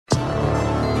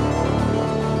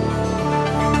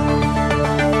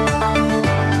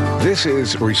This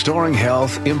is Restoring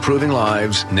Health, Improving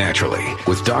Lives Naturally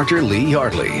with Dr. Lee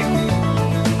Yardley.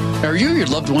 Are you or your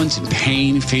loved ones in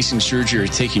pain, facing surgery, or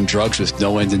taking drugs with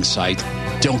no end in sight?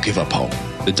 Don't give up hope.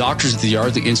 The doctors at the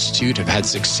Yardley Institute have had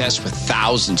success with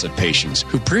thousands of patients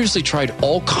who previously tried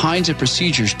all kinds of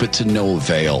procedures but to no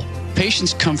avail.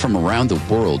 Patients come from around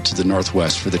the world to the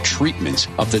Northwest for the treatment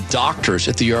of the doctors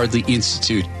at the Yardley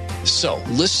Institute. So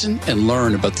listen and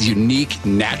learn about the unique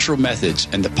natural methods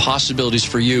and the possibilities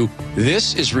for you.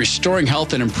 This is Restoring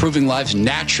Health and Improving Lives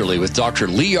Naturally with Dr.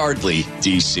 Lee Yardley,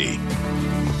 D.C.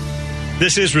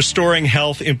 This is Restoring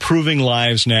Health, Improving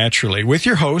Lives Naturally with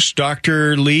your host,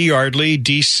 Dr. Lee Yardley,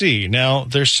 D.C. Now,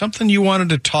 there's something you wanted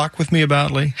to talk with me about,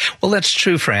 Lee? Well, that's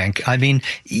true, Frank. I mean,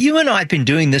 you and I have been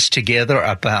doing this together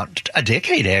about a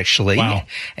decade, actually. Wow.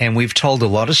 And we've told a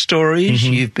lot of stories.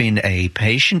 Mm-hmm. You've been a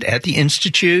patient at the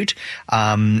Institute,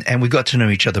 and we got to know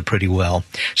each other pretty well.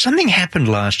 Something happened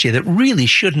last year that really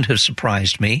shouldn't have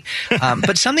surprised me,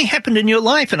 but something happened in your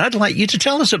life, and I'd like you to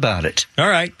tell us about it. All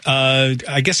right.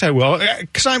 I guess I will.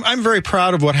 Because I'm very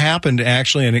proud of what happened,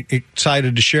 actually, and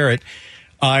excited to share it.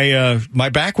 My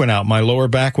back went out. My lower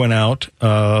back went out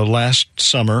last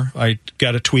summer. I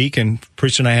got a tweak, and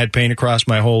pretty soon I had pain across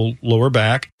my whole lower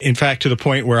back. In fact, to the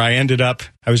point where I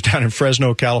was down in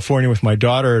Fresno, California with my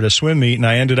daughter at a swim meet, and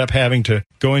I ended up having to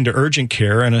go into urgent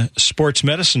care, and a sports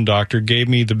medicine doctor gave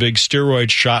me the big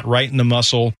steroid shot right in the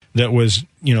muscle that was,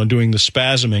 doing the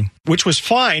spasming, which was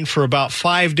fine for about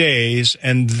 5 days,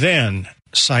 and then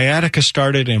sciatica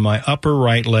started in my upper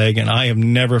right leg, and I have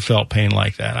never felt pain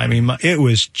like that. I mean, it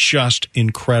was just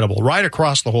incredible, right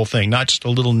across the whole thing, not just a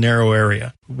little narrow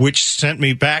area, which sent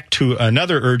me back to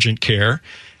another urgent care.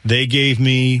 They gave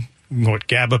me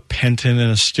gabapentin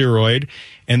and a steroid,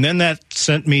 and then that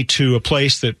sent me to a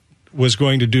place that was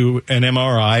going to do an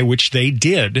MRI, which they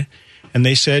did, and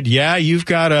they said, yeah, you've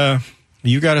got a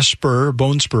spur,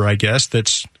 bone spur, I guess,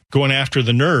 that's going after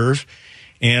the nerve,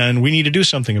 and we need to do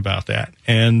something about that.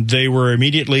 And they were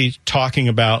immediately talking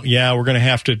about, we're going to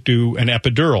have to do an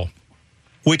epidural,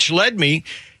 which led me,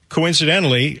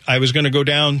 coincidentally, I was going to go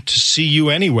down to see you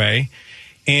anyway.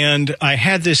 And I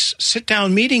had this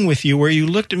sit-down meeting with you where you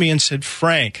looked at me and said,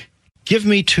 Frank, give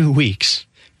me 2 weeks,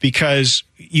 because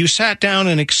you sat down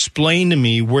and explained to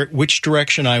me which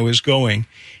direction I was going.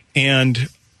 And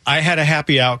I had a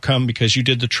happy outcome because you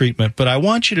did the treatment, but I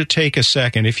want you to take a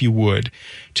second, if you would,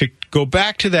 to go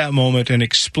back to that moment and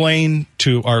explain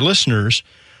to our listeners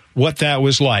what that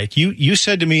was like. You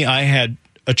said to me I had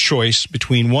a choice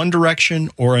between one direction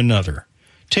or another.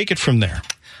 Take it from there.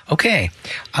 Okay.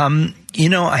 I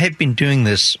have been doing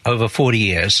this over 40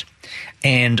 years,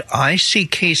 and I see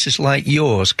cases like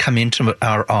yours come into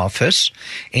our office,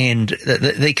 and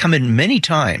they come in many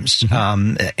times.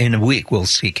 Mm-hmm. In a week, we'll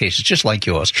see cases just like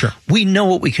yours. Sure. We know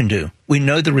what we can do. We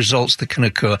know the results that can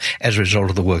occur as a result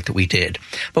of the work that we did.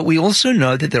 But we also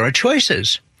know that there are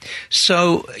choices.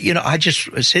 So, I just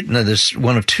said, there's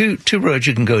one of two roads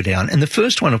you can go down. And the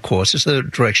first one, of course, is the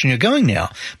direction you're going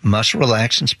now. Muscle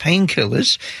relaxants,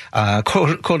 painkillers,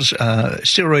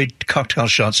 steroid cocktail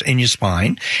shots in your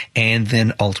spine, and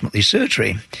then ultimately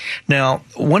surgery. Now,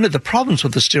 one of the problems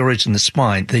with the steroids in the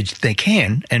spine, they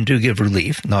can and do give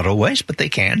relief, not always, but they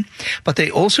can. But they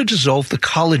also dissolve the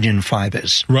collagen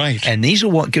fibers. Right. And these are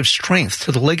what give strength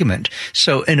to the ligament.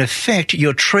 So, in effect,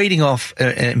 you're trading off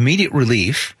immediate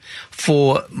relief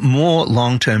for more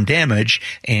long-term damage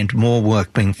and more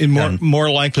work being done.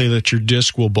 More likely that your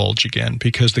disc will bulge again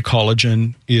because the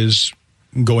collagen is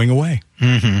going away.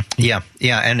 Mm-hmm. Yeah,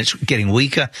 and it's getting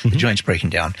weaker, the joint's breaking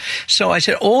down. So I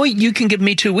said, or you can give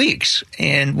me 2 weeks,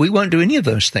 and we won't do any of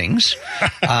those things.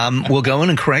 We'll go in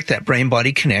and correct that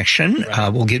brain-body connection. Right.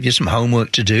 We'll give you some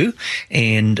homework to do,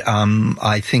 and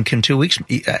I think in 2 weeks,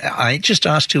 I just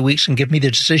asked 2 weeks and give me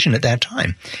the decision at that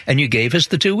time, and you gave us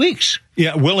the 2 weeks.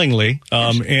 Yeah, willingly,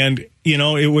 Yes. And,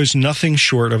 it was nothing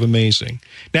short of amazing.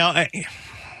 Now,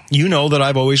 you know that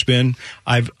I'm always been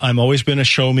a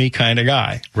show me kind of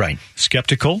guy. Right.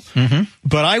 Skeptical. Mm-hmm.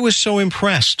 But I was so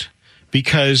impressed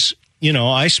because,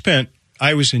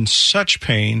 I was in such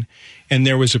pain, and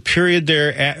there was a period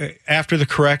there after the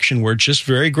correction where just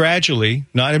very gradually,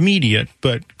 not immediate,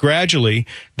 but gradually,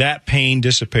 that pain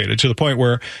dissipated to the point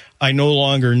where I no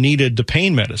longer needed the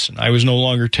pain medicine. I was no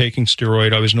longer taking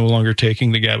steroid. I was no longer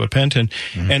taking the gabapentin.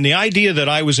 Mm-hmm. And the idea that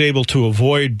I was able to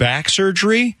avoid back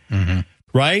surgery,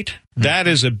 right? Mm-hmm. That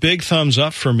is a big thumbs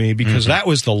up for me because that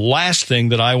was the last thing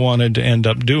that I wanted to end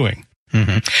up doing.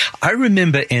 I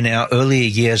remember in our earlier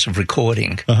years of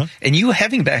recording, and you were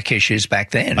having back issues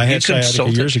back then. I had sciatica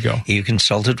years ago. You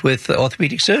consulted with the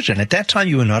orthopedic surgeon. At that time,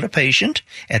 you were not a patient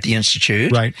at the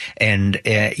Institute. Right. And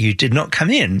you did not come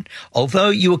in, although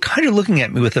you were kind of looking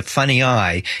at me with a funny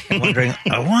eye and wondering,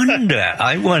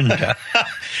 I wonder.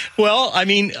 Well, I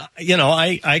mean,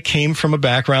 I came from a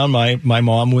background. My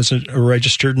mom was a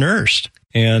registered nurse.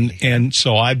 And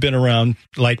so I've been around,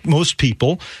 like most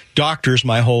people, doctors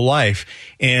my whole life.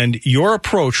 And your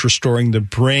approach, restoring the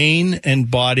brain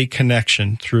and body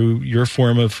connection through your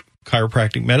form of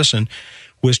chiropractic medicine,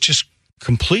 was just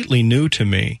completely new to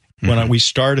me when we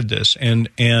started this. And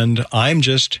I'm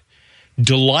just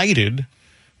delighted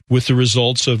with the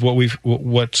results of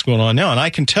what's going on now. And I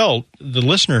can tell the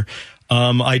listener,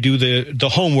 I do the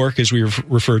homework, as we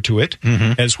refer to it,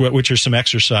 which are some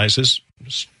exercises,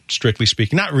 strictly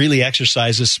speaking. Not really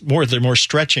exercises, they're more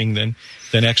stretching than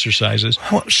exercises.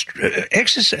 Well,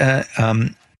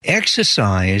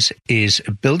 exercise is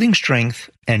building strength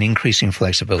and increasing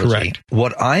flexibility. Correct.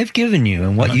 What I've given you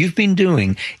and what you've been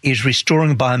doing is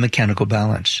restoring biomechanical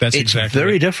balance. That's it's exactly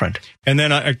very right. different. And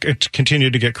then I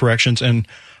continued to get corrections, and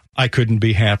I couldn't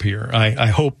be happier. I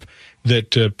hope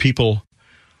that people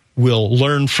will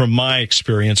learn from my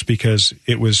experience, because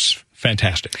it was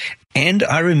fantastic. And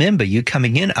I remember you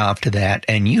coming in after that,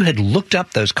 and you had looked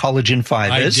up those collagen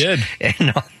fibers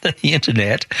and on the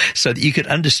internet so that you could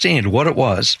understand what it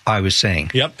was I was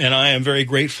saying. Yep, and I am very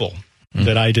grateful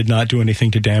that I did not do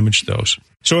anything to damage those.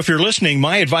 So if you're listening,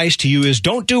 my advice to you is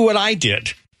don't do what I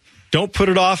did. Don't put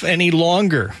it off any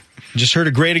longer. Just heard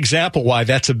a great example why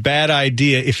that's a bad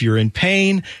idea. If you're in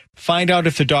pain, find out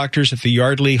if the doctors at the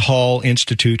Yardley Hall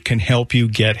Institute can help you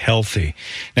get healthy.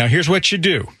 Now, here's what you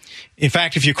do. In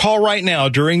fact, if you call right now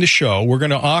during the show, we're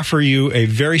going to offer you a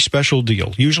very special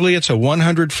deal. Usually it's a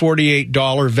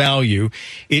 $148 value.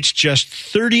 It's just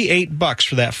 $38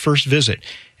 for that first visit.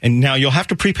 And now you'll have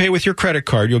to prepay with your credit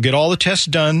card. You'll get all the tests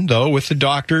done, though, with the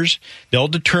doctors. They'll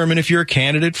determine if you're a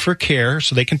candidate for care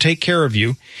so they can take care of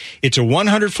you. It's a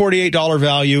 $148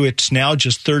 value. It's now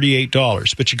just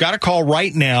 $38. But you got to call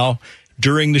right now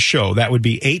during the show. That would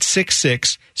be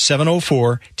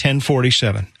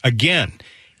 866-704-1047. Again,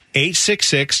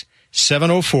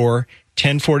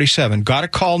 866-704-1047. Got to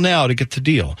call now to get the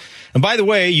deal. And by the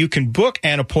way, you can book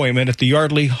an appointment at the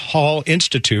Yardley Hall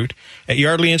Institute at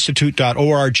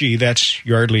yardleyinstitute.org. That's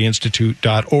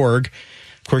yardleyinstitute.org.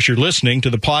 Of course, you're listening to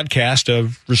the podcast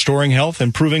of Restoring Health,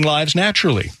 Improving Lives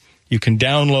Naturally. You can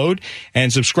download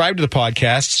and subscribe to the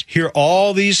podcasts. Hear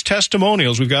all these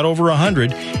testimonials. We've got over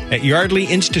 100 at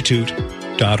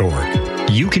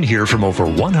yardleyinstitute.org. You can hear from over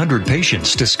 100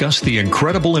 patients discuss the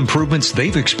incredible improvements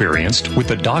they've experienced with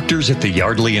the doctors at the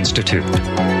Yardley Institute.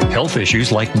 Health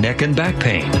issues like neck and back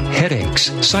pain,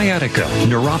 headaches, sciatica,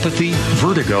 neuropathy,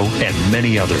 vertigo, and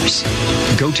many others.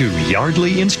 Go to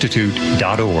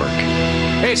yardleyinstitute.org.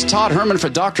 Hey, it's Todd Herman for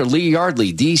Dr. Lee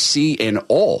Yardley, D.C., and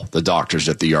all the doctors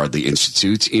at the Yardley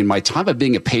Institute. In my time of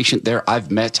being a patient there, I've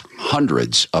met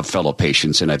hundreds of fellow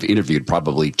patients, and I've interviewed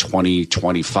probably 20,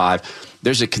 25.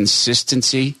 There's a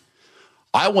consistency.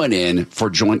 I went in for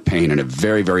joint pain in a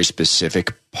very, very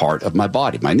specific part of my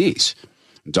body, my knees.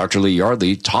 Dr. Lee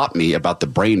Yardley taught me about the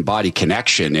brain-body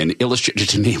connection and illustrated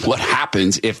to me what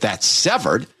happens if that's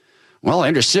severed. Well, I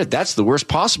understood that's the worst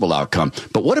possible outcome.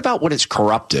 But what about when it's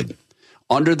corrupted?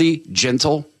 Under the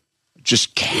gentle,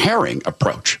 just caring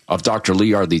approach of Dr. Lee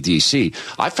Yardley, D.C.,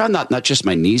 I found that not just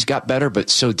my knees got better, but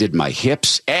so did my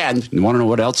hips. And you want to know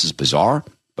what else is bizarre,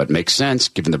 but makes sense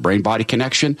given the brain-body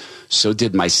connection? So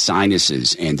did my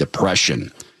sinuses and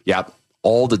depression. Yep.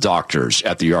 All the doctors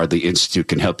at the Yardley Institute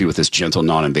can help you with this gentle,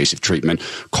 non-invasive treatment.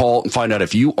 Call and find out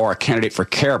if you are a candidate for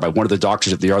care by one of the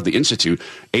doctors at the Yardley Institute,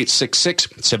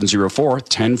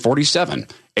 866-704-1047.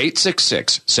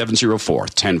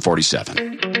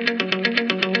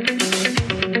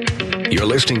 866-704-1047. You're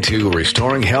listening to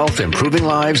Restoring Health, Improving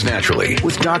Lives Naturally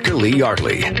with Dr. Lee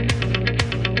Yardley.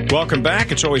 Welcome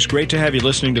back. It's always great to have you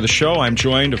listening to the show. I'm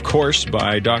joined, of course,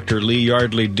 by Dr. Lee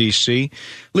Yardley, D.C.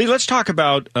 Lee, let's talk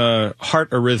about heart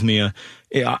arrhythmia.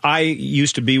 I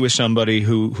used to be with somebody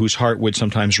whose heart would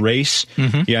sometimes race.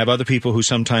 Mm-hmm. You have other people who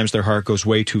sometimes their heart goes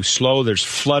way too slow. There's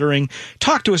fluttering.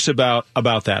 Talk to us about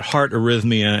that heart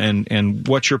arrhythmia and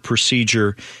what your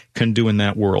procedure can do in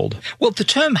that world. Well, the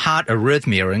term heart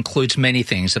arrhythmia includes many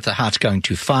things. If the heart's going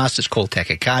too fast, it's called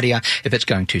tachycardia. If it's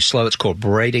going too slow, it's called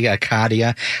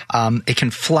bradycardia. It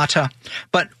can flutter.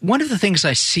 But one of the things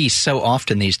I see so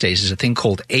often these days is a thing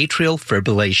called atrial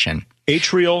fibrillation.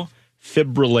 Atrial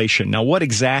fibrillation. Now, what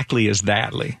exactly is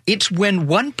that, Lee? It's when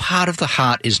one part of the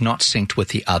heart is not synced with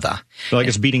the other. Like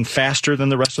it's beating faster than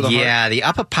the rest of the heart? Yeah, the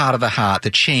upper part of the heart, the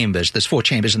chambers, there's 4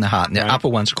 chambers in the heart, and the upper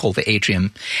ones are called the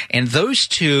atrium. And those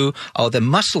two, the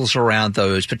muscles around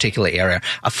those particular area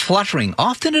are fluttering,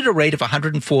 often at a rate of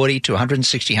 140 to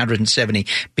 160, 170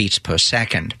 beats per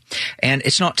second. And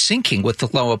it's not syncing with the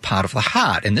lower part of the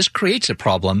heart. And this creates a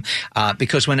problem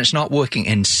because when it's not working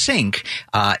in sync,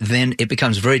 then it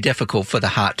becomes very difficult for the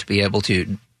heart to be able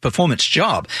to perform its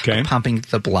job of pumping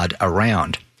the blood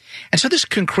around. And so this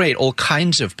can create all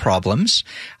kinds of problems.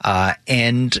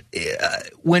 And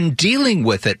when dealing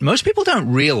with it, most people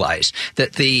don't realize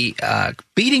that the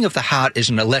beating of the heart is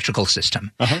an electrical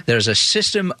system. There's a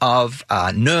system of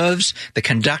nerves that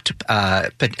conduct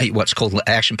what's called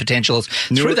action potentials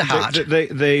through the heart.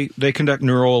 They conduct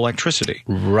neural electricity.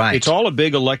 Right. It's all a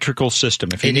big electrical system.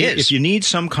 If you need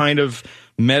some kind of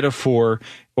metaphor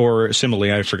or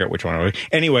simile, I forget which one.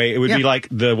 Anyway, it would be like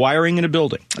the wiring in a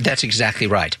building. That's exactly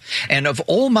right. And of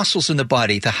all muscles in the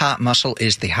body, the heart muscle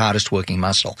is the hardest working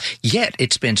muscle. Yet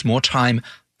it spends more time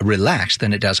relaxed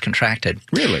than it does contracted.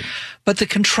 Really? But the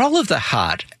control of the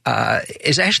heart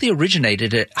is actually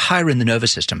originated higher in the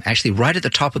nervous system, actually right at the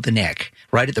top of the neck,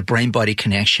 right at the brain-body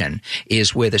connection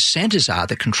is where the centers are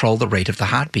that control the rate of the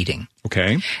heart beating.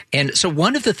 Okay. And so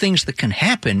one of the things that can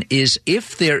happen is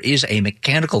if there is a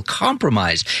mechanical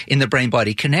compromise in the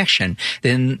brain-body connection,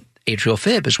 then atrial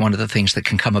fib is one of the things that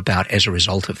can come about as a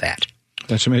result of that.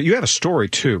 That's amazing. You had a story,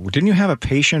 too. Didn't you have a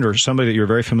patient or somebody that you're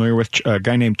very familiar with, a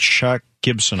guy named Chuck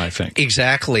Gibson, I think?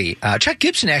 Exactly. Chuck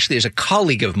Gibson actually is a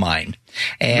colleague of mine.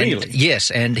 And really?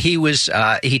 Yes, and he was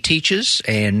he teaches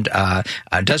and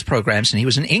does programs, and he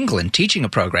was in England teaching a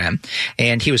program,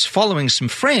 and he was following some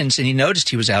friends, and he noticed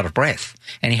he was out of breath,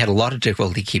 and he had a lot of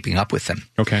difficulty keeping up with them.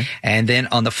 Okay. And then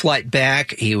on the flight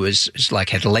back, he was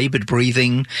had labored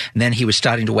breathing, and then he was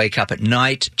starting to wake up at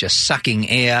night, just sucking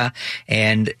air,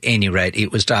 and at any rate,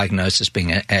 it was diagnosed as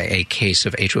being a case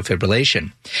of atrial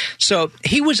fibrillation. So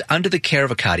he was under the care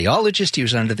of a cardiologist, he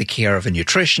was under the care of a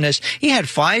nutritionist, he had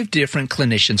 5 different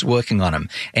clinicians working on him,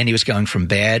 and he was going from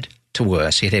bad to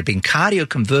worse. He had been cardio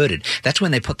converted. That's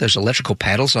when they put those electrical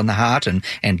paddles on the heart and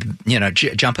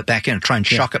jump it back in and try and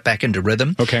shock it back into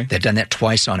rhythm. Okay. They've done that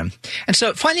twice on him. And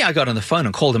so finally I got on the phone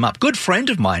and called him up. Good friend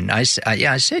of mine. I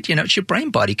said, it's your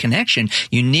brain-body connection.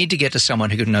 You need to get to someone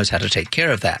who knows how to take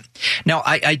care of that. Now,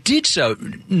 I did so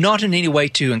not in any way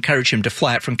to encourage him to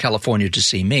fly out from California to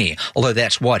see me, although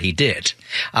that's what he did,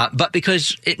 but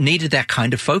because it needed that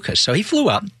kind of focus. So he flew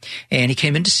up and he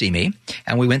came in to see me,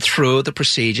 and we went through the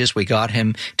procedures. We got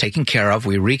him taken care of.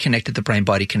 We reconnected the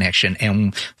brain-body connection.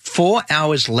 And 4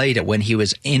 hours later, when he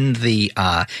was he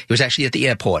was actually at the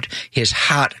airport, his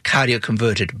heart cardio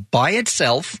converted by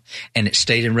itself, and it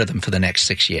stayed in rhythm for the next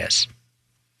 6 years.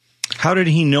 How did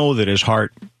he know that his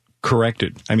heart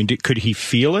corrected? I mean, could he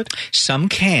feel it? Some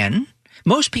can.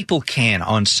 Most people can,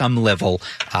 on some level,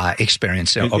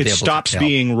 experience or be able to tell. It stops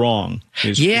being wrong.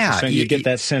 You get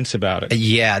that sense about it.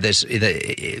 Yeah, there's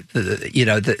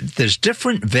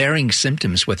different varying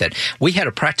symptoms with it. We had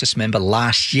a practice member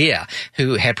last year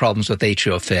who had problems with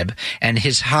atrial fib, and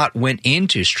his heart went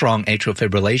into strong atrial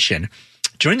fibrillation.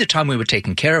 During the time we were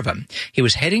taking care of him, he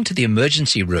was heading to the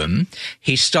emergency room.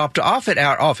 He stopped off at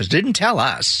our office, didn't tell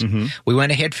us. Mm-hmm. We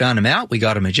went ahead, found him out, we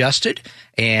got him adjusted,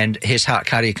 and his heart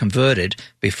cardio converted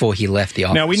before he left the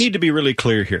office. Now, we need to be really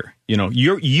clear here.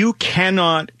 You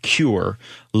cannot cure,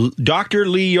 Dr.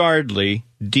 Lee Yardley,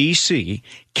 D.C.,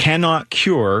 cannot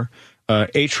cure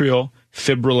atrial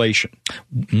fibrillation.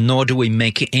 Nor do we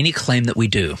make any claim that we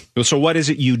do. So what is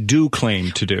it you do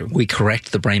claim to do? We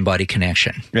correct the brain-body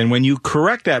connection. And when you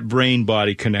correct that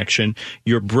brain-body connection,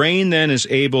 your brain then is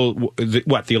able, the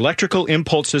electrical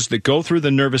impulses that go through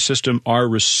the nervous system are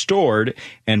restored,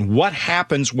 and what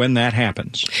happens when that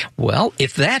happens? Well,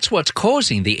 if that's what's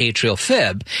causing the atrial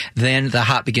fib, then the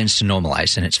heart begins to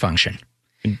normalize in its function.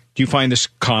 Do you find this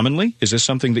commonly? Is this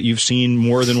something that you've seen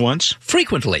more than once?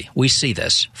 Frequently, we see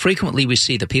this. Frequently, we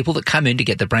see the people that come in to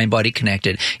get the brain-body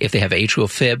connected, if they have atrial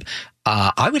fib,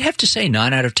 I would have to say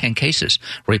 9 out of 10 cases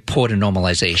report a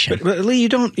normalization. But Lee,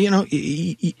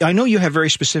 I know you have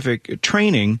very specific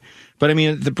training, but I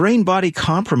mean, the brain-body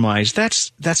compromise,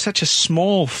 that's such a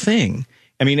small thing.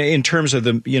 I mean, in terms of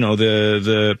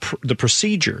the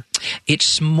procedure. It's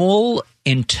small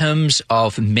in terms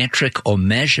of metric or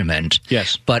measurement,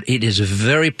 yes, but it is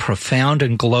very profound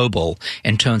and global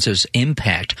in terms of its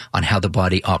impact on how the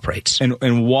body operates.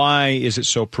 And why is it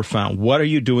so profound? What are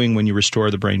you doing when you restore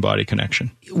the brain-body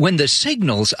connection? When the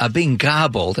signals are being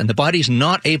garbled and the body's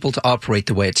not able to operate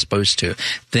the way it's supposed to,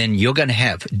 then you're going to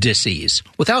have disease,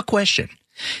 without question.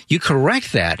 you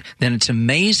correct that, then it's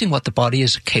amazing what the body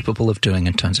is capable of doing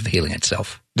in terms of healing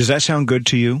itself. Does that sound good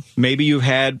to you? Maybe you've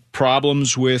had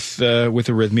problems with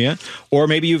arrhythmia, or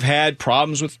maybe you've had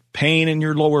problems with pain in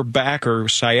your lower back or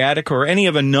sciatica or any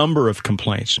of a number of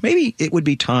complaints. Maybe it would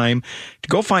be time to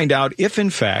go find out if, in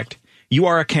fact, you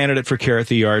are a candidate for care at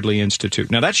the Yardley Institute.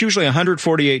 Now, that's usually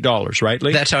 $148, right,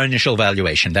 Lee? That's our initial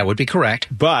valuation. That would be correct.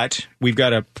 But we've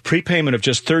got a prepayment of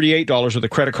just $38 with a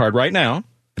credit card right now.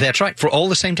 That's right, for all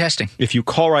the same testing. If you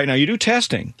call right now, you do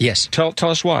testing. Yes. Tell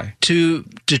us why. To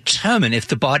determine if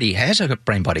the body has a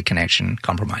brain-body connection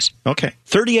compromise. Okay.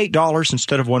 $38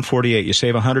 instead of $148. You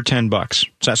save $110. Does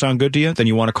that sound good to you? Then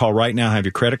you want to call right now, have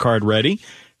your credit card ready.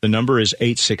 The number is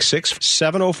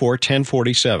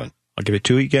 866-704-1047. I'll give it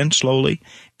to you again slowly.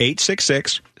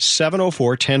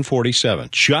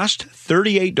 866-704-1047. Just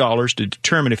 $38 to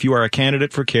determine if you are a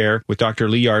candidate for care with Dr.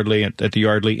 Lee Yardley at the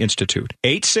Yardley Institute.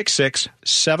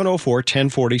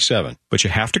 866-704-1047. But you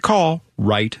have to call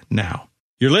right now.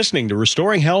 You're listening to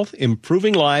Restoring Health,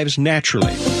 Improving Lives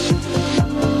Naturally.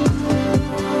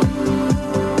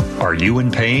 Are you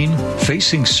in pain,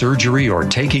 facing surgery, or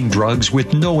taking drugs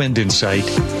with no end in sight?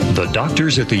 The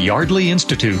doctors at the Yardley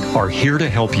Institute are here to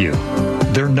help you.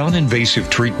 Their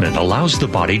non-invasive treatment allows the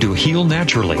body to heal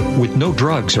naturally with no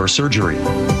drugs or surgery.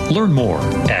 Learn more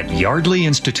at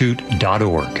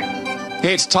yardleyinstitute.org.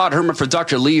 Hey, it's Todd Herman for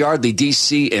Dr. Lee Yardley,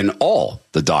 D.C., and all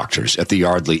the doctors at the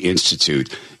Yardley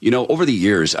Institute. You know, over the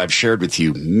years, I've shared with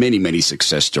you many, many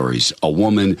success stories. A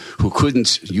woman who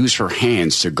couldn't use her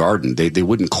hands to garden. They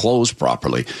wouldn't close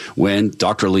properly. When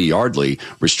Dr. Lee Yardley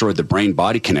restored the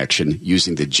brain-body connection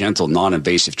using the gentle,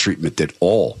 non-invasive treatment that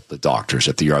all the doctors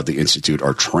at the Yardley Institute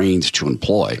are trained to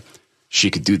employ,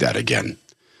 she could do that again.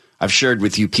 I've shared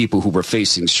with you people who were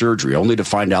facing surgery only to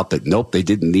find out that, nope, they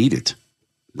didn't need it.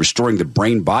 Restoring the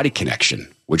brain-body connection,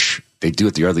 which they do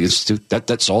at the Yardley Institute,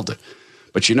 that solved it.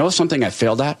 But you know something I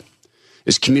failed at?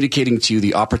 Is communicating to you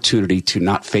the opportunity to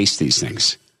not face these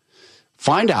things.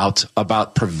 Find out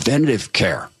about preventative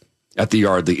care at the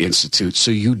Yardley Institute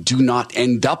so you do not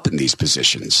end up in these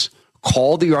positions.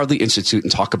 Call the Yardley Institute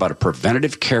and talk about a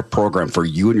preventative care program for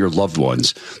you and your loved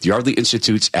ones. The Yardley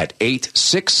Institute's at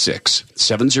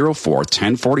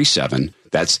 866-704-1047.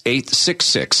 That's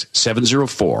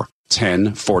 866-704-1047.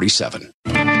 1047.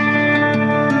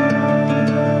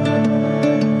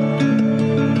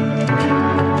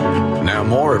 Now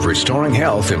more of Restoring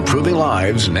Health, Improving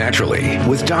Lives Naturally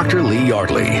with Dr. Lee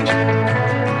Yardley.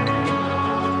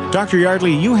 Dr.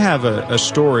 Yardley, you have a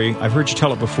story, I've heard you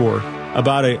tell it before,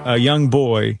 about a young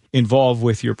boy involved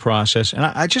with your process. And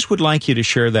I just would like you to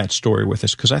share that story with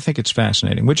us because I think it's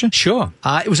fascinating. Would you? Sure.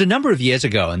 It was a number of years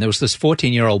ago, and there was this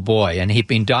 14-year-old boy, and he'd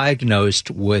been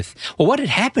diagnosed with, well, what had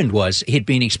happened was he'd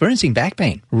been experiencing back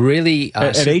pain. Really.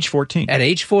 At age 14? At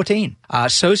age 14.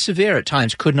 So severe at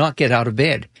times, could not get out of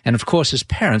bed. And of course, his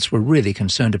parents were really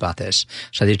concerned about this.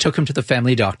 So they took him to the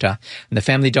family doctor, and the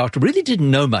family doctor really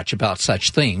didn't know much about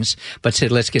such things, but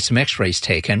said, let's get some x-rays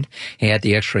taken. He had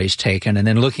the x-rays taken, and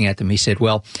then looking at them, he said,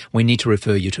 well, we need to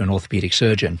refer you to an orthopedic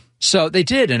surgeon. So they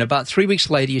did, and about 3 weeks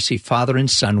later, you see father and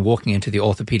son walking into the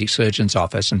orthopedic surgeon's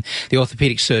office, and the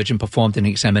orthopedic surgeon performed an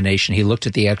examination. He looked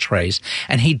at the x-rays,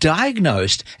 and he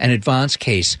diagnosed an advanced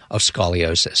case of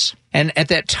scoliosis. And at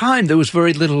that time, there was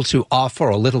very little to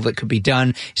offer or little that could be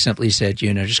done. He simply said,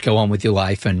 just go on with your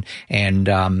life. And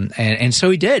so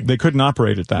he did. They couldn't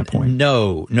operate at that point.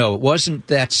 No, it wasn't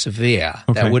that severe.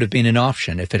 Okay. That would have been an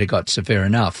option if it had got severe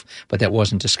enough, but that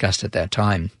wasn't discussed at that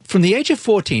time. From the age of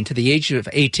 14 to the age of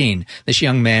 18, this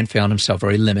young man found himself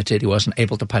very limited. He wasn't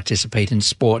able to participate in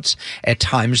sports. At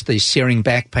times, the searing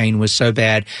back pain was so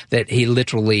bad that he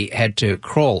literally had to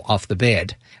crawl off the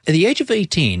bed. At the age of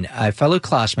 18, a fellow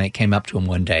classmate came up to him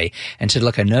one day and said,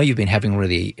 look, I know you've been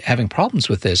having problems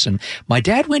with this. And my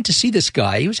dad went to see this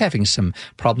guy. He was having some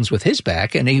problems with his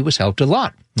back, and he was helped a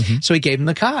lot. Mm-hmm. So he gave him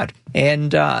the card.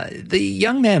 And the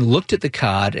young man looked at the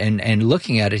card, and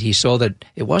looking at it, he saw that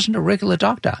it wasn't a regular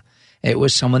doctor. It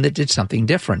was someone that did something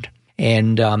different.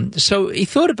 And so he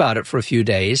thought about it for a few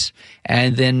days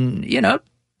and then,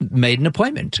 made an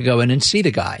appointment to go in and see the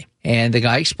guy. And the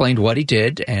guy explained what he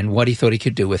did and what he thought he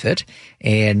could do with it.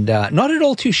 And not at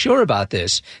all too sure about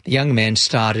this, the young man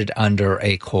started under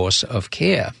a course of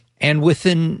care. And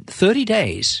within 30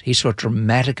 days, he saw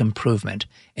dramatic improvement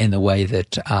in the way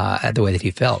that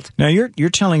he felt. Now, you're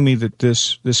telling me that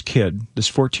this kid, this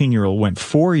 14-year-old, went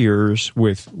 4 years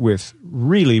with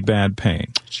really bad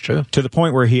pain. It's true. To the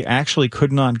point where he actually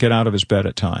could not get out of his bed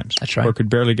at times. That's right. Or could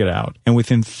barely get out. And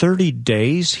within 30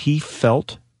 days, he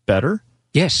felt better?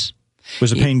 Yes.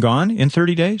 Was the pain gone in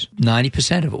 30 days?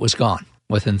 90% of it was gone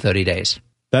within 30 days.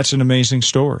 That's an amazing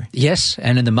story. Yes,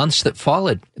 and in the months that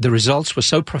followed, the results were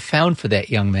so profound for that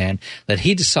young man that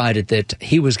he decided that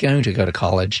he was going to go to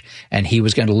college and he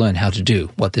was going to learn how to do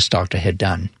what this doctor had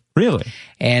done. Really?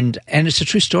 And it's a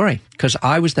true story, because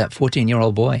I was that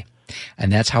 14-year-old boy.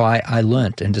 And that's how I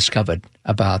learned and discovered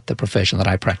about the profession that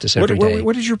I practice every day.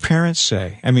 What did your parents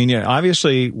say? I mean,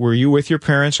 obviously, were you with your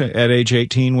parents at age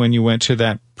 18 when you went to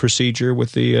that procedure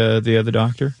with the other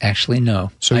doctor? Actually,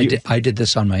 no. So I did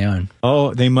this on my own.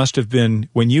 Oh, they must have been,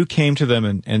 when you came to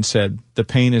them and said, the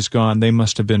pain is gone, they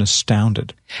must have been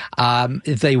astounded.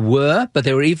 They were, but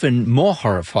they were even more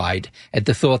horrified at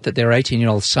the thought that their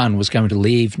 18-year-old son was going to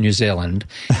leave New Zealand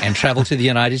and travel to the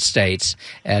United States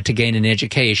to gain an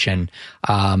education,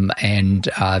 and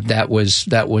that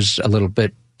was a little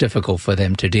bit difficult for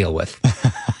them to deal with.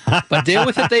 But deal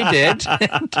with it they did.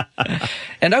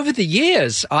 And over the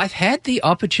years, I've had the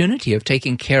opportunity of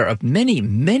taking care of many,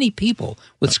 many people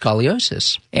with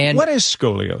scoliosis. And what is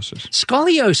scoliosis?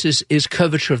 Scoliosis is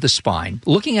curvature of the spine.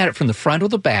 Looking at it from the front or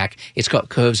the back, it's got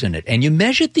curves in it. And you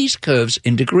measure these curves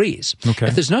in degrees. Okay.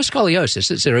 If there's no scoliosis,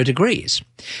 it's 0 degrees.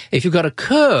 If you've got a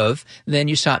curve, then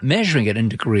you start measuring it in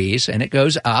degrees, and it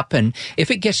goes up. And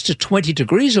if it gets to 20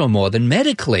 degrees or more, then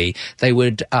medically they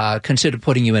would consider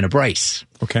putting you in a brace.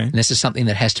 Okay. And this is something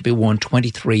that has to be worn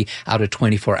 23 out of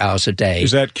 24 hours a day.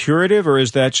 Is that curative, or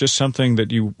is that just something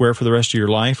that you wear for the rest of your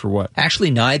life, or what?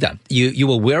 Actually, neither. You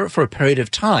will wear it for a period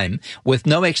of time with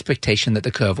no expectation that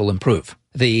the curve will improve.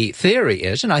 The theory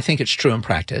is, and I think it's true in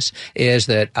practice, is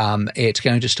that it's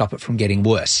going to stop it from getting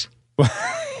worse.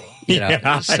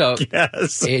 So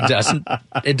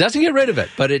it doesn't get rid of it,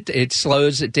 but it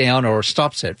slows it down or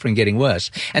stops it from getting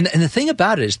worse. And the thing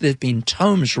about it is there've been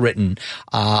tomes written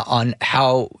on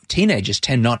how teenagers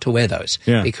tend not to wear those.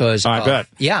 Yeah. Because I bet.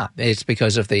 Yeah, it's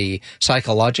because of the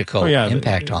psychological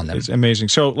impact on them. It's amazing.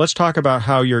 So let's talk about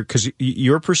how because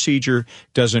your procedure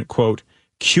doesn't, quote,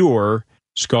 cure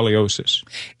scoliosis.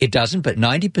 It doesn't, but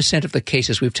 90% of the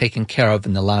cases we've taken care of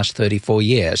in the last 34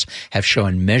 years have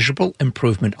shown measurable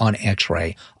improvement on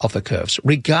X-ray of the curves,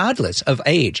 regardless of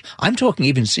age. I'm talking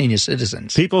even senior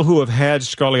citizens. People who have had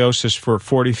scoliosis for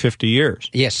 40, 50 years.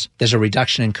 Yes, there's a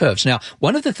reduction in curves. Now,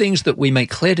 one of the things that we make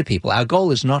clear to people, our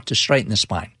goal is not to straighten the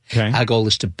spine. Okay. Our goal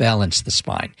is to balance the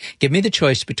spine. Give me the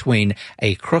choice between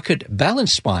a crooked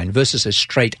balanced spine versus a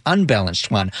straight unbalanced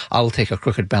one. I will take a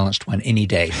crooked balanced one any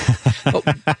day.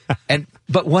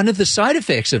 But one of the side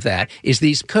effects of that is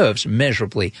these curves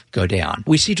measurably go down.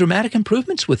 We see dramatic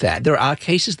improvements with that. There are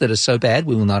cases that are so bad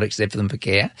we will not accept them for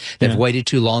care. They've waited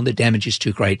too long. The damage is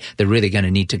too great. They're really going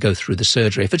to need to go through the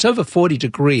surgery. If it's over 40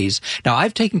 degrees, now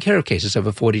I've taken care of cases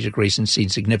over 40 degrees and seen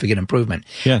significant improvement.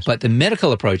 Yes. But the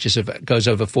medical approach is if it goes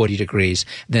over 40 degrees,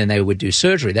 then they would do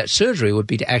surgery. That surgery would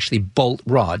be to actually bolt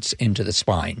rods into the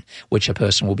spine, which a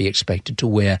person will be expected to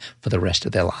wear for the rest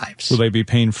of their lives. Will they be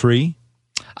pain-free?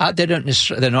 They're not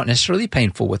necessarily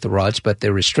painful with the rods, but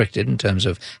they're restricted in terms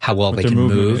of how well they can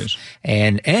move.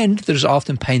 And there's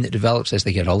often pain that develops as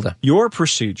they get older. Your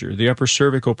procedure, the upper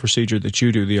cervical procedure that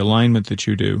you do, the alignment that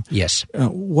you do. Yes.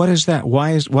 What is that?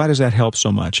 Why does that help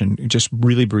so much? And just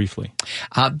really briefly.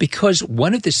 Because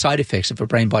one of the side effects of a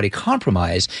brain-body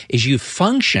compromise is you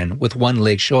function with one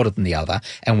leg shorter than the other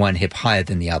and one hip higher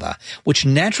than the other, which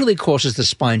naturally causes the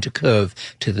spine to curve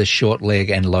to the short leg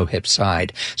and low hip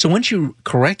side. So once you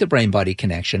correct the brain-body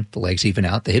connection, the legs even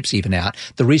out, the hips even out,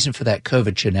 the reason for that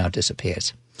curvature now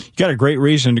disappears. You got a great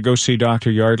reason to go see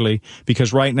Dr. Yardley,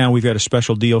 because right now we've got a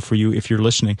special deal for you if you're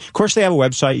listening. Of course, they have a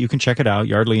website. You can check it out,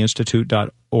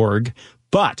 yardleyinstitute.org.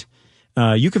 But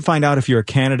you can find out if you're a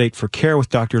candidate for care with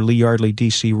Dr. Lee Yardley,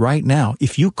 D.C. right now.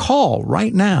 If you call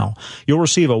right now, you'll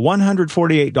receive a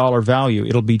 $148 value.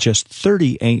 It'll be just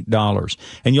 $38.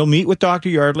 And you'll meet with Dr.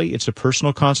 Yardley. It's a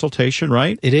personal consultation,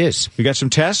 right? It is. We got some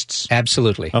tests?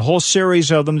 Absolutely. A whole series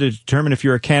of them to determine if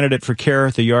you're a candidate for care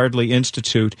at the Yardley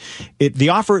Institute. The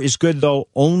offer is good, though,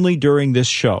 only during this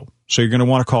show. So you're going to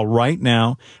want to call right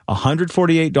now,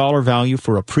 $148 value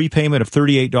for a prepayment of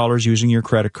 $38 using your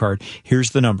credit card. Here's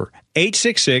the number,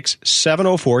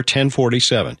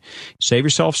 866-704-1047. Save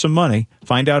yourself some money.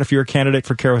 Find out if you're a candidate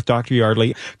for care with Dr.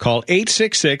 Yardley. Call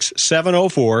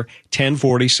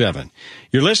 866-704-1047.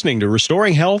 You're listening to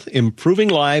Restoring Health, Improving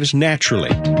Lives Naturally.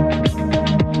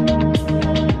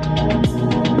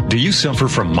 Do you suffer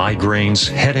from migraines,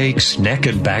 headaches, neck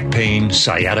and back pain,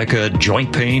 sciatica,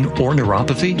 joint pain, or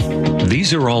neuropathy?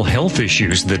 These are all health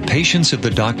issues that patients of the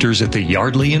doctors at the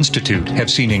Yardley Institute have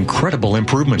seen incredible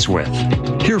improvements with.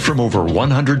 Hear from over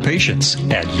 100 patients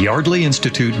at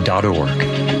yardleyinstitute.org.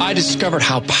 I discovered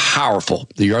how powerful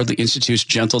the Yardley Institute's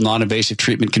gentle, non-invasive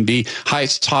treatment can be. Hi,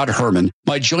 it's Todd Herman.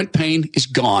 My joint pain is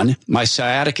gone. My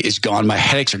sciatica is gone. My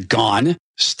headaches are gone.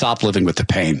 Stop living with the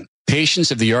pain. Patients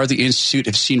of the Yardley Institute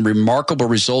have seen remarkable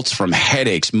results from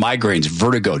headaches, migraines,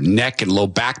 vertigo, neck and low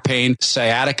back pain,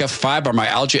 sciatica,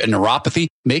 fibromyalgia, and neuropathy.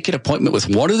 Make an appointment with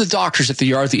one of the doctors at the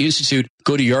Yardley Institute.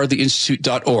 Go to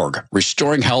yardleyinstitute.org.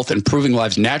 Restoring health, improving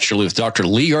lives naturally with Dr.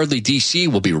 Lee Yardley, D.C.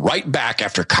 We'll be right back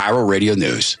after Cairo Radio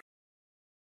News.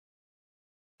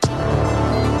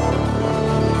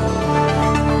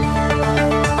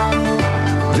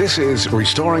 This is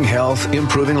Restoring Health,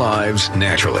 Improving Lives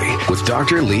Naturally with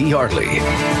Dr. Lee Yardley.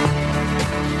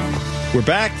 We're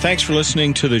back. Thanks for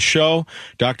listening to the show.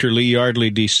 Dr. Lee Yardley,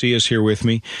 D.C. is here with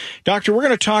me. Doctor, we're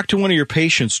going to talk to one of your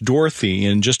patients, Dorothy,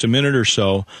 in just a minute or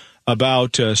so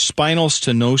about spinal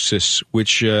stenosis,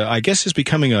 which I guess is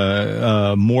becoming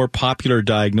a more popular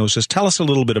diagnosis. Tell us a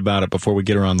little bit about it before we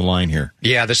get her on the line here.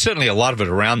 Yeah, there's certainly a lot of it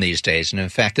around these days. And in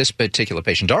fact, this particular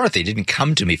patient, Dorothy, didn't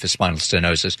come to me for spinal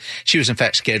stenosis. She was, in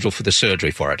fact, scheduled for the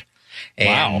surgery for it.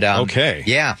 And, wow. Okay.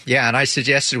 Yeah. And I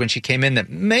suggested when she came in that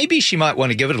maybe she might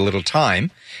want to give it a little time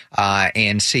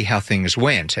and see how things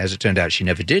went. As it turned out, she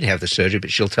never did have the surgery,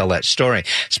 but she'll tell that story.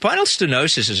 Spinal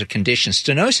stenosis is a condition.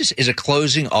 Stenosis is a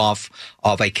closing off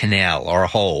of a canal or a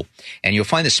hole. And you'll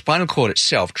find the spinal cord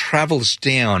itself travels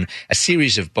down a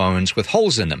series of bones with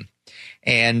holes in them.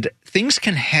 And things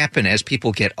can happen as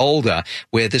people get older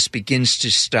where this begins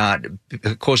to start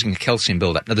causing a calcium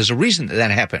buildup. Now, there's a reason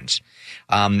that happens.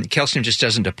 Calcium just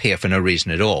doesn't appear for no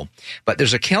reason at all. But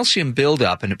there's a calcium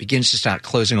buildup, and it begins to start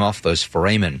closing off those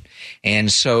foramen.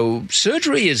 And so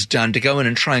surgery is done to go in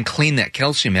and try and clean that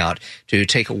calcium out to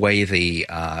take away the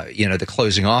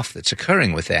closing off that's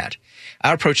occurring with that.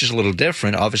 Our approach is a little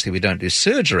different. Obviously, we don't do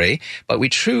surgery, but we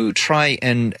try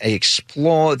and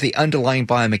explore the underlying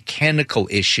biomechanical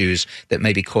issues that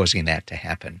may be causing that to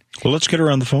happen. Well, let's get her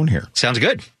on the phone here. Sounds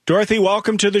good. Dorothy,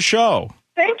 welcome to the show.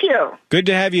 Thank you. Good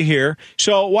to have you here.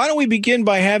 So why don't we begin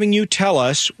by having you tell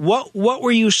us, what were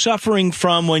you suffering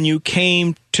from when you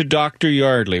came to Dr.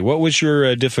 Yardley? What was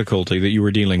your difficulty that you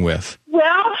were dealing with?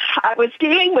 Well, I was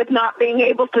dealing with not being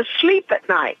able to sleep at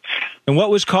night. And what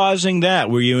was causing that?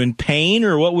 Were you in pain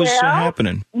or what was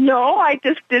happening? No, I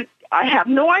have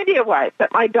no idea why,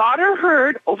 but my daughter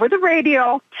heard over the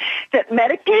radio that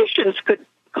medications could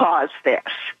cause this.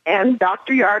 And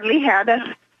Dr. Yardley had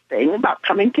a thing about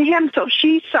coming to him, so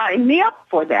she signed me up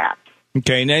for that.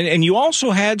 Okay, and you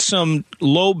also had some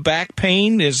low back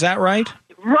pain, is that right?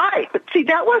 Right, but see,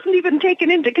 that wasn't even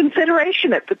taken into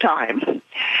consideration at the time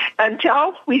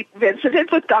until we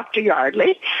visited with Dr.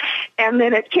 Yardley, and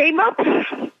then it came up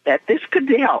that this could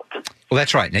help. Well,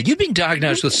 that's right. Now, you've been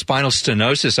diagnosed with spinal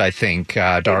stenosis, I think,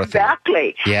 Dorothy.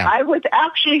 Exactly. Yeah. I was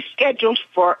actually scheduled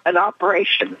for an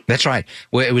operation. That's right.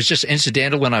 Well, it was just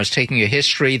incidental when I was taking your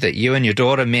history that you and your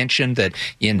daughter mentioned that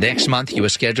next month you were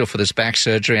scheduled for this back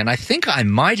surgery, and I think I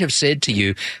might have said to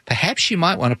you, perhaps you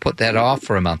might want to put that off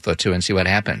for a month or two and see what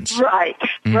happens. Right,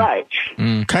 right.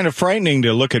 Kind of frightening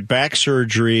to look at back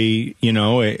surgery,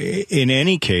 in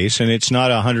any case, and it's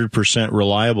not 100%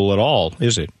 reliable at all,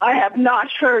 is it? I have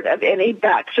not heard of any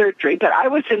back surgery, but I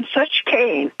was in such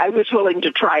pain, I was willing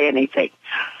to try anything.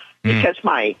 Because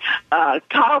my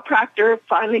chiropractor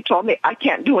finally told me, I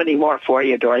can't do any more for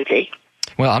you, Dorothy.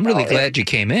 Well, I'm really glad you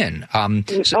came in. And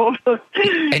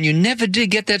you never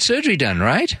did get that surgery done,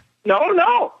 right?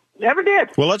 No. Never did.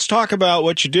 Well, let's talk about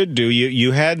what you did do.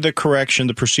 You had the correction,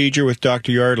 the procedure with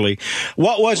Dr. Yardley.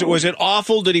 What was it? Was it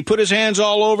awful? Did he put his hands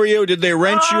all over you? Did they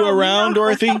wrench you around, no.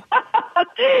 Dorothy?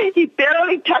 He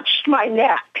barely touched my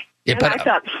neck. Yeah, and I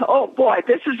thought, oh, boy,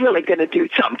 this is really going to do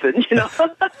something,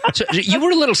 So you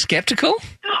were a little skeptical?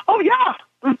 Oh, yeah.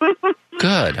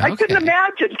 Good. Okay. I couldn't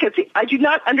imagine because I do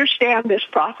not understand this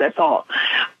process all.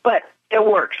 But it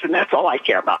works, and that's all I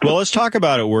care about. Well, let's talk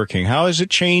about it working. How has it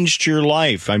changed your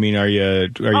life? I mean, are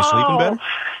you sleeping better?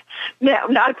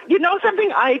 Now, you know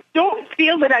something? I don't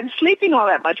feel that I'm sleeping all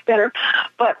that much better,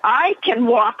 but I can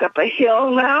walk up a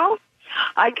hill now.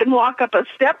 I can walk up the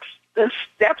steps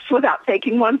without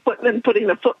taking one foot and then putting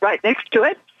the foot right next to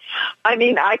it. I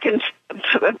mean, I can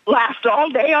last all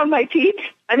day on my feet.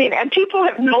 I mean, and people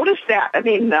have noticed that. I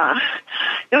mean,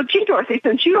 gee, Dorothy,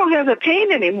 since you don't have the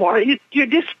pain anymore, you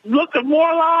just look more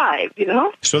alive,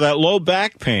 So that low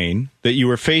back pain that you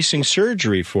were facing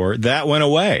surgery for, that went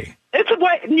away? It's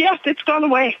away. Yes, it's gone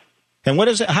away. And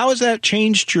how has that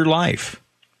changed your life?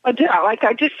 Like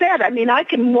I just said, I mean, I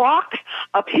can walk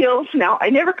up hills now. I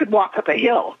never could walk up a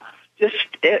hill.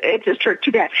 It just hurt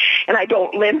too bad. And I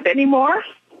don't limp anymore.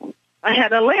 I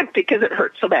had a limp because it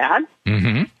hurt so bad.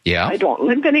 Mm-hmm. Yeah. I don't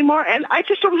limp anymore, and I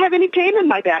just don't have any pain in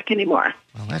my back anymore.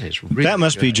 Well, that is really That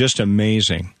must be just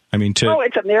amazing. I mean,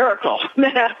 it's a miracle.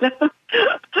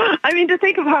 I mean, to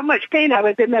think of how much pain I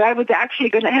was in, that I was actually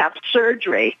going to have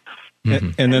surgery.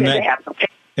 Mm-hmm.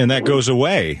 And that goes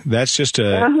away. That's just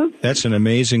that's an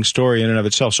amazing story in and of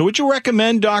itself. So would you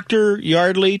recommend Dr.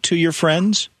 Yardley to your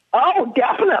friends? Oh,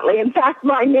 definitely. In fact,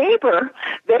 my neighbor,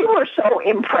 they were so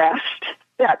impressed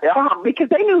that because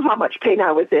they knew how much pain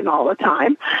I was in all the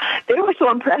time. They were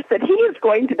so impressed that he is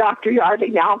going to Dr.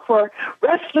 Yardley now for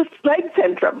restless leg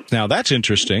syndrome. Now, that's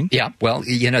interesting. Yeah, well,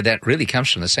 that really comes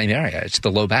from the same area. It's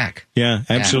the low back. Yeah,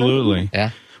 absolutely.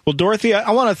 Yeah. Well, Dorothy, I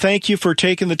want to thank you for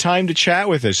taking the time to chat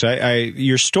with us.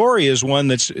 Your story is one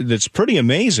that's pretty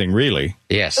amazing, really.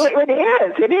 Yes, it is.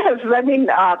 I mean,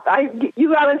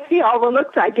 you got to see all the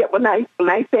looks I get when I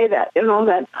say that.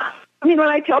 When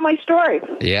I tell my story.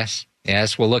 Yes.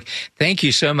 Well, look, thank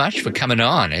you so much for coming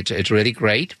on. It's really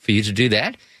great for you to do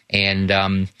that. And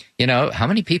how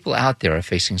many people out there are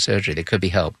facing surgery that could be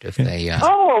helped if they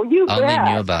only knew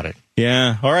about it?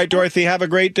 Yeah. All right, Dorothy. Have a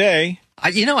great day.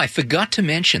 I forgot to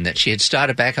mention that she had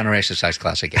started back on her exercise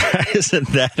class again. Isn't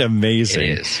that amazing?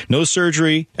 It is. No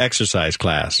surgery, exercise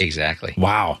class. Exactly.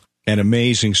 Wow. An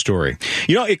amazing story.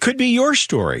 It could be your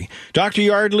story. Dr.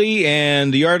 Yardley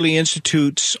and the Yardley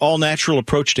Institute's all-natural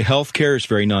approach to healthcare is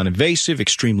very non-invasive,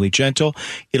 extremely gentle.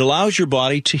 It allows your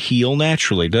body to heal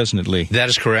naturally, doesn't it, Lee? That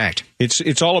is correct.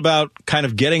 It's all about kind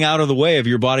of getting out of the way of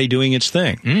your body doing its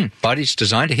thing. Body's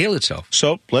designed to heal itself.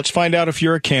 So let's find out if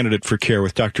you're a candidate for care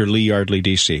with Dr. Lee Yardley,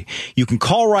 D.C. You can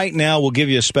call right now. We'll give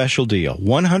you a special deal.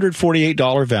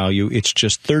 $148 value. It's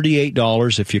just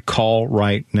 $38 if you call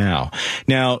right now.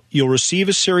 Now, you'll receive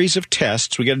a series of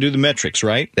tests. We got to do the metrics,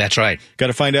 right? That's right. Got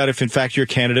to find out if, in fact, you're a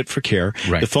candidate for care.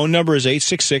 Right. The phone number is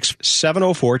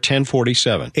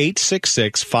 866-704-1047.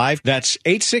 866-5. That's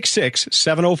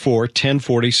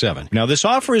 866-704-1047. Now, this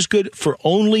offer is good for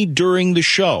only during the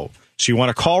show. So you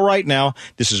want to call right now.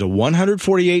 This is a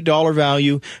 $148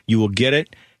 value. You will get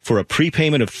it for a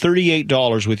prepayment of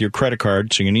 $38 with your credit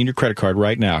card. So you need your credit card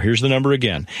right now. Here's the number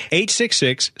again.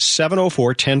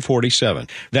 866-704-1047.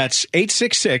 That's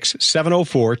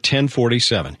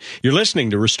 866-704-1047. You're listening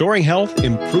to Restoring Health,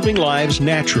 Improving Lives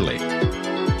Naturally.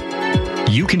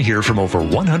 You can hear from over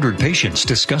 100 patients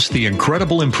discuss the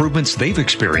incredible improvements they've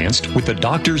experienced with the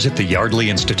doctors at the Yardley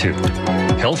Institute.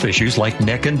 Health issues like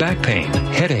neck and back pain,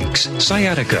 headaches,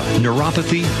 sciatica,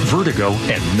 neuropathy, vertigo,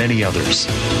 and many others.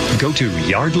 Go to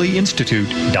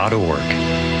yardleyinstitute.org.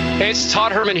 Hey, it's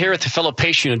Todd Herman here at the fellow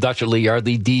patient of Dr. Lee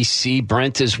Yardley, D.C.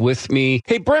 Brent is with me.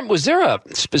 Hey, Brent, was there a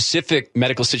specific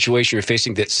medical situation you're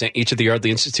facing that sent you to the Yardley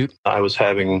Institute? I was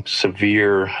having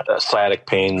severe sciatic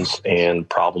pains and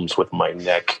problems with my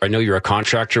neck. I know you're a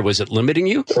contractor. Was it limiting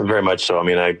you? Very much so. I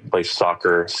mean, I play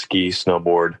soccer, ski,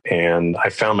 snowboard, and I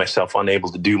found myself unable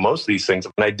to do most of these things,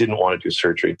 and I didn't want to do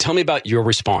surgery. Tell me about your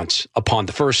response upon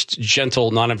the first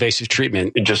gentle, non-invasive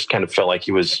treatment. It just kind of felt like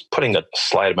he was putting a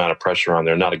slight amount of pressure on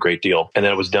there, not a great deal. And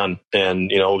then it was done.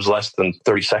 And, it was less than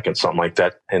 30 seconds, something like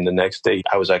that. And the next day,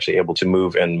 I was actually able to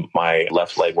move, and my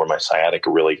left leg, where my sciatica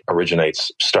really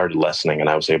originates, started lessening, and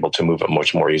I was able to move it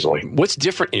much more easily. What's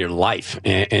different in your life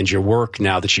and your work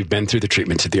now that you've been through the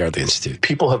treatment at the Yardley Institute?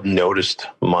 People have noticed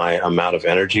my amount of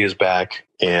energy is back.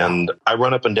 And I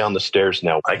run up and down the stairs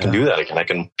now. I can do that again. I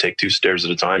can take 2 stairs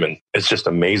at a time, and it's just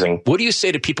amazing. What do you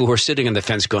say to people who are sitting on the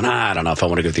fence going, I don't know if I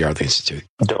want to go to the Yardley Institute?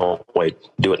 Don't wait.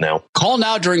 Do it now. Call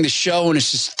now during the show, and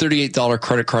it's just $38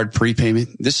 credit card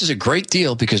prepayment. This is a great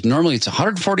deal because normally it's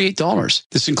 $148.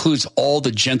 This includes all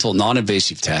the gentle,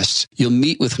 non-invasive tests. You'll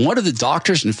meet with one of the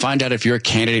doctors and find out if you're a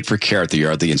candidate for care at the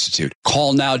Yardley Institute.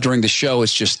 Call now during the show.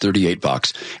 It's just $38.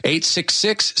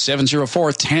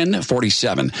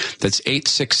 866-704-1047. That's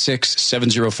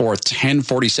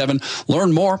 866-704-1047.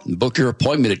 Learn more and book your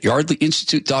appointment at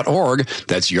yardleyinstitute.org.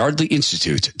 That's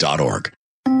yardleyinstitute.org.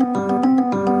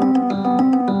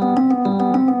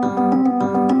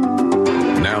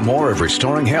 Now more of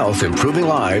Restoring Health, Improving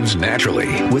Lives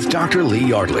Naturally with Dr. Lee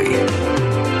Yardley.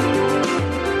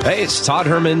 Hey, it's Todd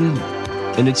Herman.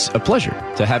 And it's a pleasure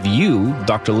to have you,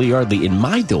 Dr. Lee Yardley, in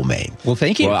my domain. Well,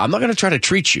 thank you. Well, I'm not going to try to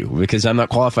treat you because I'm not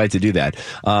qualified to do that.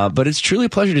 But it's truly a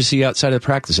pleasure to see you outside of the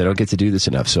practice. I don't get to do this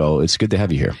enough, so it's good to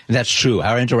have you here. That's true.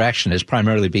 Our interaction has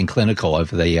primarily been clinical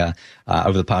over the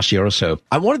past year or so.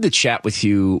 I wanted to chat with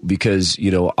you because,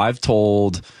 I've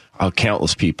told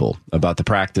countless people about the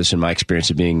practice and my experience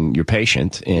of being your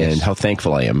patient, and how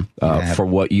thankful I am for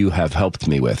what you have helped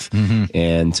me with.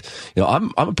 And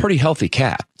I'm a pretty healthy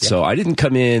cat, so I didn't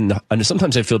come in. And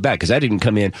sometimes I feel bad because I didn't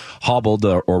come in hobbled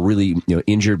or really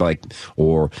injured,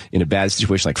 or in a bad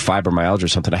situation like fibromyalgia or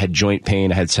something. I had joint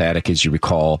pain, I had sciatica, as you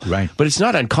recall. Right. But it's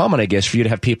not uncommon, I guess, for you to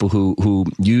have people who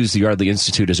use the Yardley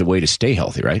Institute as a way to stay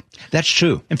healthy, right? That's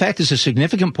true. In fact, there's a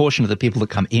significant portion of the people that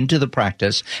come into the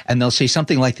practice and they'll say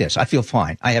something like this: I feel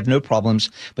fine, I have no problems,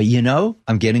 but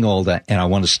I'm getting older and I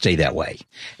want to stay that way.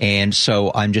 And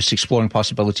so I'm just exploring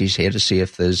possibilities here to see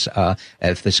if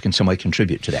this can some way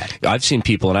contribute to that. I've seen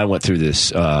people, and I went through this,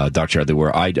 Dr. Yardley,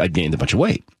 where I gained a bunch of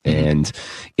weight. And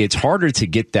it's harder to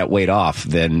get that weight off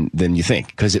than you think,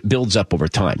 because it builds up over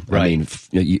time. Right. I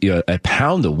mean, a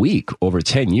pound a week over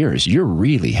 10 years, you're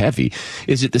really heavy.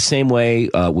 Is it the same way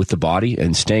with the body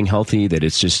and staying healthy, that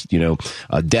it's just,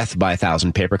 death by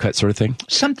 1,000 paper cuts sort of thing?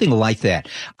 Something like that.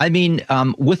 I mean,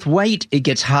 with weight, it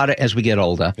gets harder as we get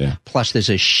older. Yeah. Plus, there's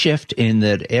a shift in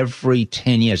that every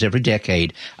 10 years, every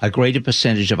decade, a greater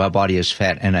percentage of our body is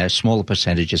fat and a smaller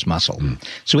percentage is muscle.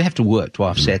 So we have to work to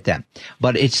offset that.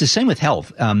 But it's the same with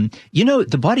health.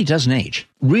 The body doesn't age.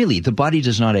 Really, the body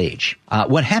does not age.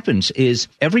 What happens is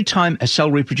every time a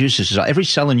cell reproduces, every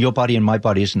cell in your body and my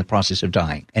body is in the process of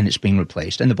dying, and it's being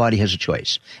replaced. And the body has a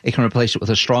choice. It can replace it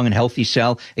with a strong and healthy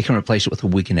cell. It can replace it with a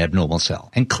weak and abnormal cell.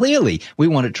 And clearly, we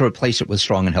want it to replace it with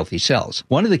strong and healthy cells.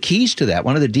 One of the keys to that,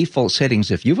 one of the default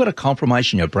settings, if you've got a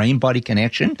compromise in your brain-body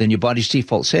connection, then your body's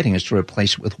default setting is to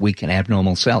replace it with weak and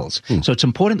abnormal cells. So it's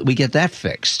important that we get that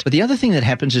fixed. But the other thing that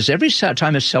happens is every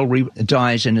time a cell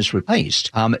dies and is replaced,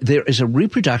 there is a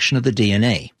reproduction of the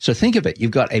DNA. So think of it.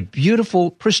 You've got a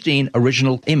beautiful, pristine,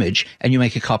 original image, and you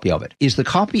make a copy of it. Is the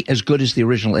copy as good as the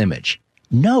original image?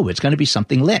 No, it's going to be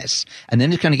something less. And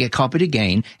then it's going to get copied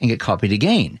again and get copied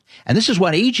again. And this is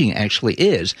what aging actually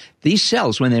is. These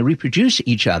cells, when they reproduce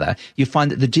each other, you find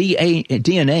that the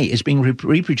DNA is being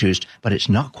reproduced, but it's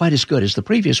not quite as good as the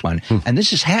previous one. And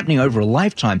this is happening over a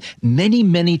lifetime, many,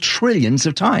 many trillions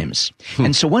of times.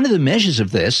 And so one of the measures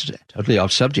of this, totally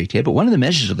off subject here, but one of the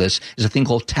measures of this is a thing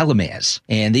called telomeres.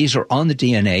 And these are on the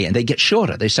DNA, and they get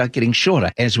shorter. They start getting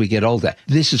shorter as we get older.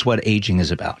 This is what aging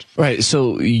is about. Right.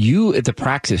 So you, at the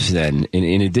practice then,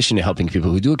 in addition to helping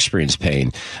people who do experience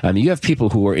pain, you have people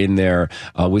who are in there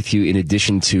with you in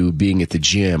addition to being at the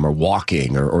gym or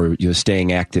walking or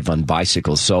staying active on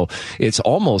bicycles. So it's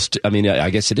almost, I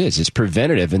guess it is, it's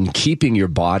preventative and keeping your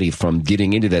body from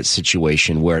getting into that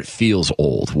situation where it feels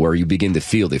old, where you begin to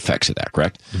feel the effects of that,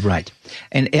 correct? Right.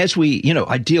 And as we,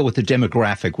 I deal with the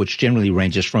demographic, which generally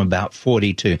ranges from about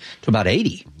 40 to about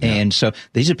 80. Yeah. And so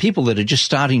these are people that are just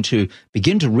starting to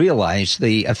begin to realize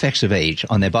the effects of age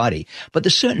on their body. But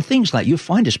there's certain things like you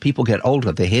find as people get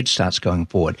older, the head starts going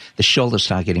forward, the shoulders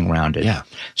start getting rounded. Yeah.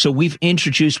 So we've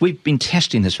been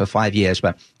testing this for 5 years,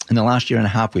 but in the last year and a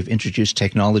half, we've introduced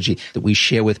technology that we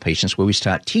share with patients where we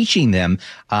start teaching them,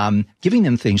 giving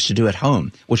them things to do at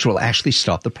home, which will actually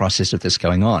stop the process of this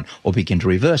going on or begin to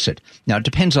reverse it. Now, it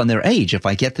depends on their age. If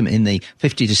I get them in the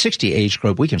 50 to 60 age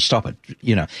group, we can stop it.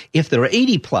 If they're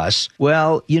 80 plus,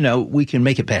 well, we can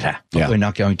make it better, but we're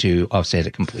not going to offset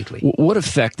it completely. What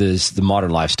effect does the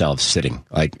modern lifestyle of sitting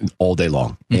like all day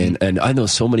long? And I know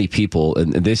so many people,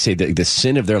 and they say that the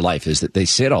sin of their life is that they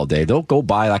sit all day. They'll go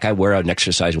by, like I wear an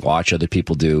exercise watch, other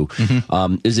people do.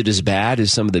 Is it as bad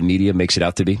as some of the media makes it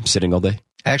out to be, sitting all day?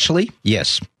 Actually,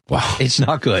 yes. Wow. It's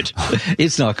not good.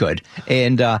 It's not good.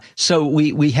 And so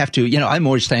we have to, I'm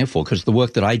always thankful because the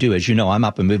work that I do, as you know, I'm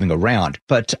up and moving around.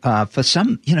 But for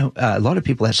some, a lot of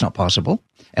people, that's not possible.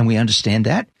 And we understand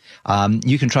that.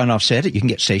 You can try and offset it. You can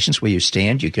get stations where you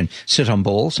stand. You can sit on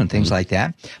balls and things like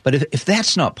that. But if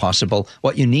that's not possible,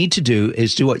 what you need to do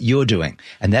is do what you're doing.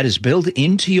 And that is build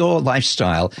into your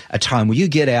lifestyle a time where you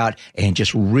get out and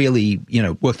just really,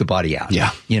 work the body out. Yeah.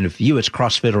 For you, it's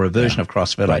CrossFit or a version of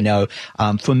CrossFit. Right. I know.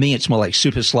 For me, it's more like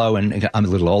super slow, and I'm a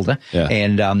little older. Yeah.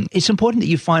 And it's important that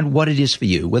you find what it is for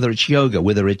you, whether it's yoga,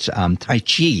 whether it's Tai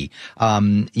Chi.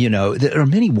 There are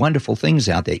many wonderful things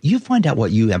out there. You find out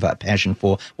what you have a passion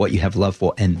for, what you have love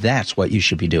for, and that's what you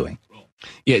should be doing.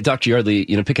 Yeah, Dr. Yardley,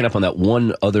 picking up on that,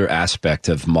 one other aspect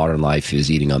of modern life is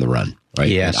eating on the run, right?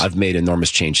 Yes. And I've made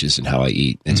enormous changes in how I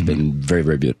eat. It's been very,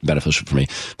 very beneficial for me.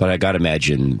 But I got to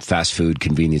imagine fast food,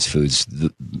 convenience foods,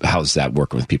 how's that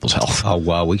working with people's health? Oh,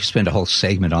 wow. We could spend a whole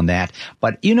segment on that.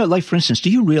 But, like, for instance, do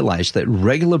you realize that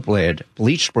regular bread,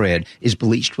 bleached bread, is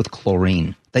bleached with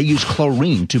chlorine? They use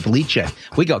chlorine to bleach it.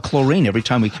 We got chlorine every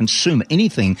time we consume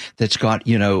anything that's got,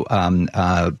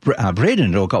 bread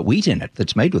in it or got wheat in it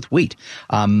that's made with wheat.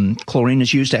 Chlorine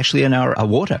is used actually in our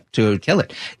water to kill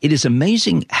it. It is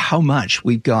amazing how much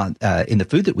we've got in the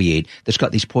food that we eat that's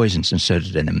got these poisons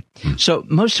inserted in them. So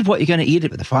most of what you're going to eat,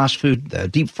 the fast food, the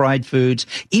deep fried foods,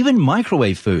 even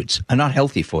microwave foods are not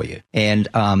healthy for you. And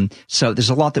so there's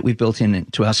a lot that we've built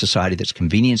into our society that's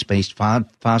convenience-based,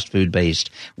 fast food-based,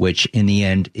 which in the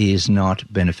end is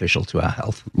not beneficial to our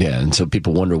health. Yeah, and so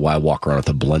people wonder why I walk around with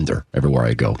a blender everywhere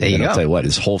I go. There you go. I'll tell you what,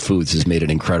 this Whole Foods has made an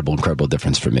incredible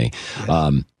difference for me.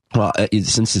 Yes. Well,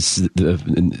 since it's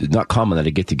not common that I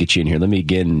get to get you in here, let me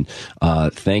again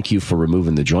thank you for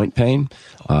removing the joint pain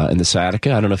and the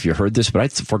sciatica. I don't know if you heard this, but I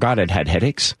forgot I'd had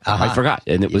headaches. I forgot.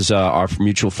 And it was our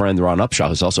mutual friend, Ron Upshaw,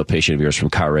 who's also a patient of yours from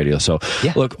Cow Radio. So,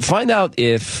 look, find out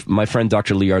if my friend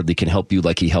Dr. Lee Yardley can help you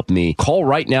like he helped me. Call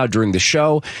right now during the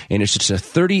show, and it's just a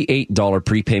 $38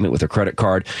 prepayment with a credit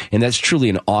card, and that's truly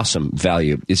an awesome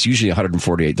value. It's usually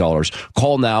 $148.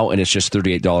 Call now, and it's just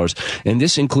 $38. And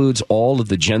this includes all of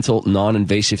the gentle,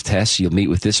 non-invasive tests. You'll meet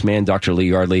with this man, Dr.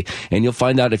 Lee Yardley, and you'll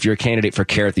find out if you're a candidate for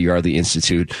care at the Yardley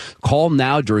Institute. Call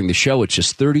now during the show. It's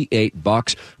just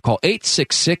 $38. Call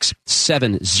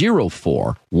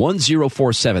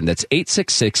 866-704-1047. That's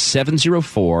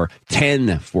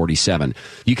 866-704-1047.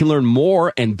 You can learn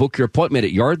more and book your appointment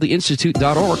at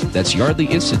yardleyinstitute.org. That's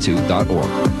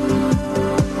yardleyinstitute.org.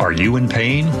 Are you in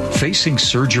pain, facing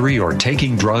surgery, or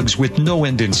taking drugs with no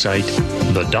end in sight?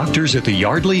 The doctors at the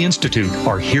Yardley Institute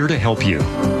are here to help you.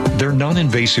 Their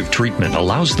non-invasive treatment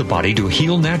allows the body to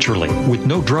heal naturally with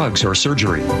no drugs or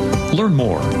surgery. Learn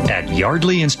more at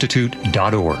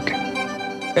yardleyinstitute.org.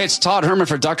 Hey, it's Todd Herman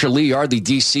for Dr. Lee Yardley,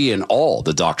 D.C., and all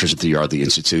the doctors at the Yardley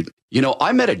Institute. You know,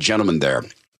 I met a gentleman there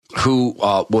who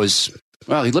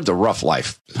he lived a rough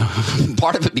life.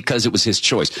 Part of it because it was his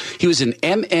choice. He was an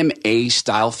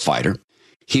MMA-style fighter.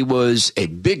 He was a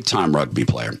big-time rugby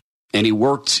player, and he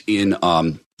worked in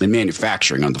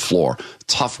manufacturing on the floor.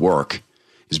 Tough work.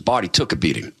 His body took a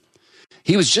beating.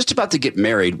 He was just about to get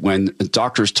married when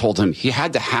doctors told him he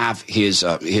had to have his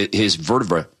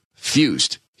vertebra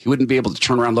fused. He wouldn't be able to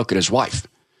turn around and look at his wife.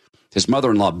 His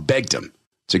mother-in-law begged him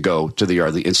to go to the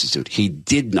Yardley Institute. He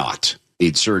did not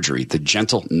need surgery. The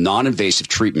gentle, non-invasive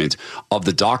treatment of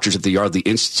the doctors at the Yardley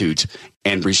Institute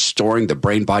and restoring the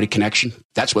brain-body connection,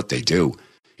 that's what they do.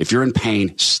 If you're in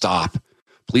pain, stop.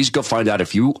 Please go find out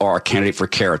if you are a candidate for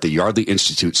care at the Yardley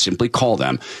Institute. Simply call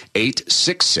them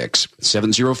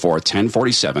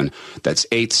 866-704-1047. That's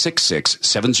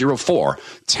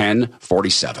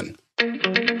 866-704-1047.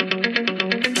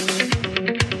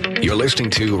 You're listening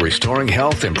to Restoring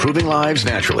Health, Improving Lives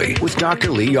Naturally with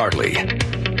Dr. Lee Yardley.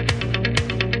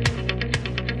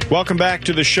 Welcome back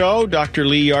to the show. Dr.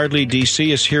 Lee Yardley,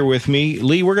 D.C., is here with me.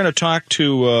 Lee, we're going to talk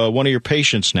to one of your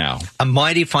patients now. A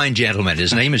mighty fine gentleman.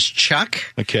 His name is Chuck.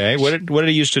 Okay. What did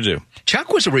he used to do?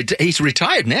 Chuck was he's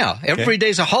retired now. Every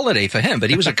day's a holiday for him, but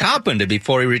he was a carpenter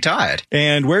before he retired.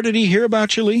 And where did he hear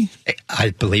about you, Lee? I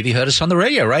believe he heard us on the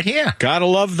radio right here. Gotta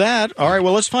love that. All right,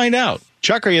 well, let's find out.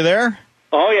 Chuck, are you there?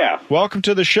 Oh, yeah. Welcome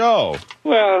to the show.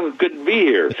 Well, good to be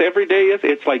here. Every day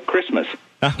it's like Christmas.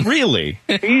 Really?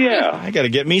 Yeah. I got to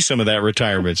get me some of that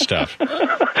retirement stuff.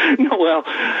 No, well,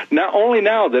 not only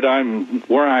now that I'm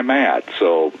where I'm at,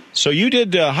 so you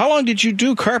did, how long did you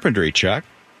do carpentry, Chuck?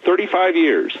 35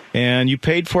 years. And you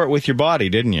paid for it with your body,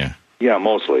 didn't you? Yeah,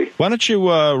 mostly. Why don't you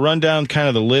run down kind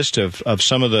of the list of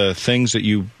some of the things that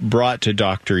you brought to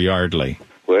Dr. Yardley?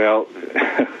 Well,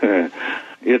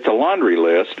 it's a laundry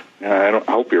list. I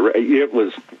hope you're right. It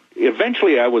was...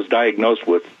 Eventually, I was diagnosed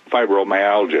with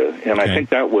fibromyalgia, and I think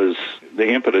that was the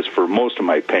impetus for most of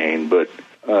my pain. But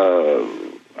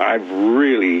I've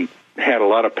really had a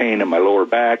lot of pain in my lower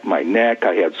back, my neck.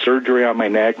 I had surgery on my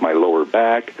neck, my lower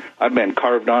back. I've been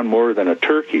carved on more than a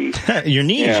turkey. Your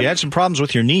knees. You had some problems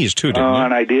with your knees, too, didn't you?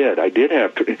 And I did. I did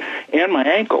have and my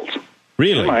ankles.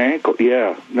 Really? My ankle,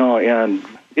 yeah. No, and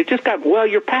it just got,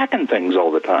 you're packing things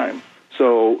all the time.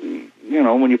 So,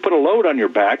 when you put a load on your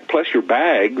back, plus your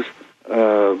bags,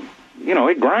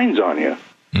 it grinds on you.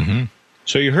 Mm-hmm.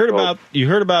 So you heard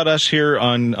about us here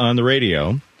on the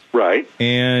radio, right?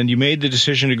 And you made the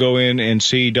decision to go in and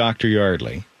see Dr.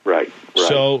 Yardley, right?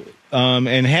 So,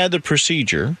 and had the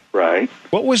procedure, right?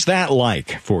 What was that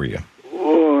like for you?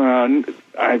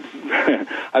 I've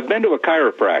been to a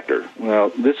chiropractor.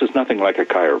 Well, this is nothing like a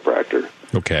chiropractor.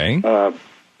 Okay.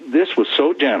 This was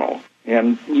so gentle.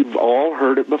 And you've all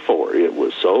heard it before. It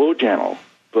was so gentle,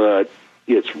 but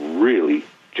it's really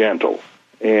gentle.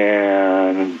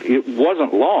 And it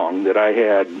wasn't long that I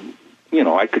had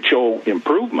I could show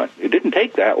improvement. It didn't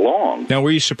take that long. Now,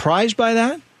 were you surprised by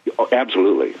that? Oh,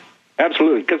 absolutely.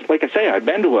 Absolutely. Because, like I say, I've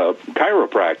been to a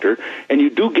chiropractor, and you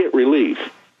do get relief,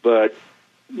 but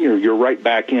you're right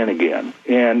back in again.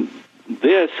 And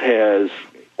this has,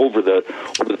 over the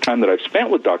time that I've spent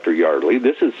with Dr. Yardley,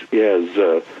 this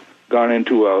has gone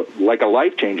into a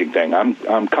life-changing thing.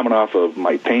 I'm coming off of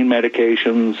my pain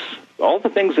medications. All the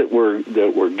things that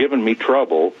were giving me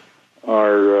trouble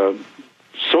are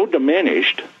so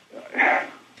diminished.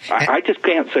 I just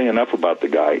can't say enough about the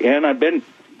guy, and I've been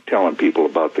telling people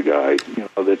about the guy.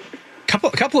 That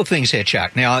couple of things here,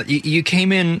 Chuck. Now you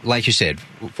came in, like you said,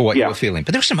 for what you were feeling,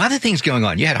 but there were some other things going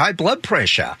on. You had high blood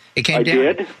pressure. It came down.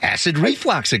 Did. Acid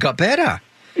reflux. It got better.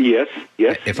 Yes.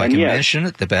 If I can mention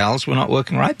it, the bowels were not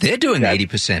working right. They're doing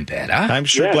 80% better. I'm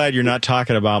sure glad you're not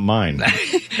talking about mine.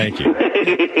 Thank you.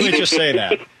 Let me just say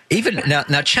that. Even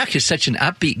now, Chuck is such an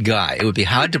upbeat guy. It would be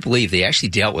hard to believe he actually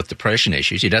dealt with depression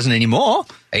issues. He doesn't anymore.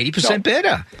 80%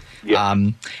 better. Yeah.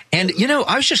 And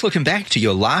I was just looking back to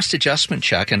your last adjustment,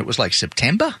 Chuck, and it was like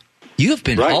September. You have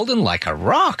been holding like a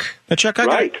rock. Now, Chuck,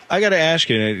 I got to ask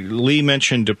you. Lee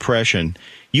mentioned depression.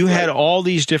 You had all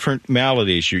these different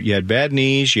maladies. You had bad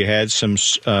knees. You had some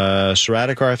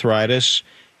psoriatic arthritis.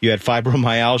 You had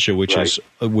fibromyalgia,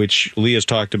 which Lee has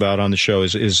talked about on the show,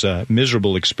 is a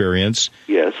miserable experience.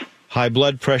 Yes. High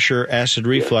blood pressure, acid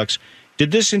reflux.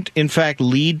 Did this, in fact,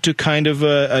 lead to kind of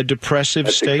a depressive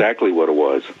state? That's exactly what it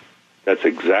was. That's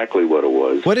exactly what it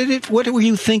was. What were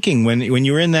you thinking when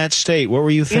you were in that state? What were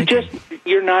you thinking?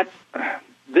 You're not.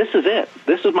 This is it.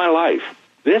 This is my life.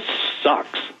 This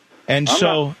sucks. And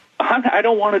I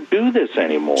don't want to do this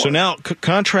anymore. So now,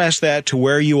 contrast that to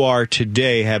where you are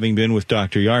today, having been with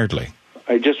Dr. Yardley.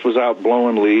 I just was out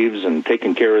blowing leaves and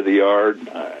taking care of the yard.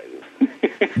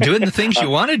 Doing the things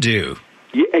you want to do.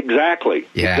 Yeah, exactly.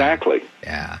 Yeah. Exactly.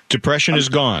 Yeah. Depression is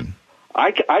gone.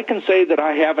 I can say that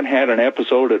I haven't had an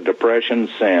episode of depression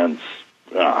since,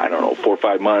 4 or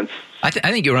 5 months. I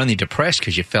think you're only depressed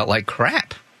because you felt like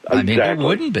crap. I mean, who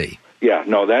wouldn't be? Yeah,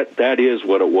 no, that is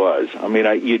what it was. I mean,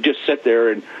 you just sit there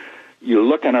and you're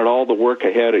looking at all the work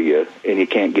ahead of you, and you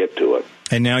can't get to it.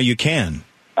 And now you can.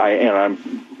 I'm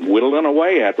whittling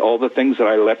away at all the things that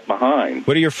I left behind.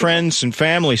 What are your friends and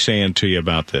family saying to you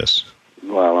about this?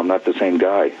 Well, I'm not the same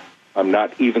guy. I'm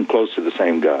not even close to the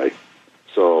same guy.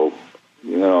 So,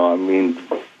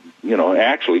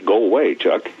 actually, go away,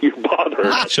 Chuck. You're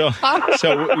bothering. So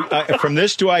from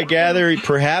this, do I gather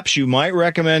perhaps you might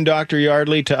recommend Dr.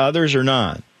 Yardley to others or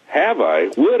not? Have I?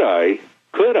 Would I?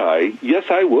 Could I? Yes,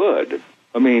 I would.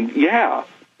 I mean, yeah.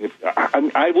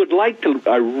 I would like to,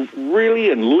 I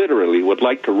really and literally would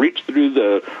like to reach through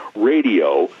the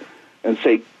radio and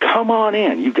say, come on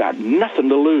in. You've got nothing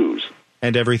to lose.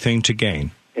 And everything to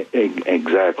gain.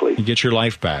 Exactly. You get your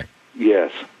life back.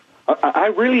 Yes. I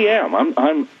really am.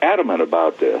 I'm adamant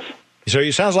about this. So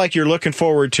it sounds like you're looking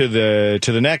forward to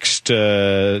the next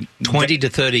 20 to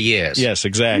 30 years. Yes,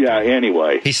 exactly. Yeah,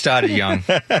 anyway. He started young.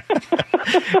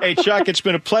 Hey, Chuck, it's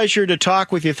been a pleasure to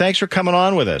talk with you. Thanks for coming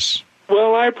on with us.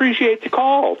 Well, I appreciate the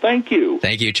call. Thank you.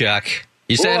 Thank you, Chuck.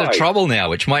 You stay out of trouble now,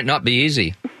 which might not be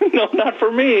easy. No, not for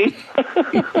me.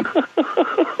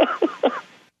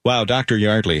 Wow, Dr.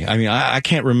 Yardley. I mean, I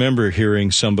can't remember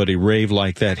hearing somebody rave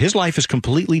like that. His life is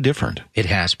completely different. It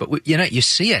has, but you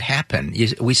see it happen.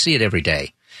 We see it every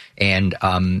day. And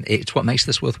it's what makes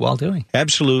this worthwhile doing.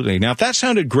 Absolutely. Now, if that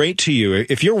sounded great to you,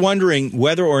 if you're wondering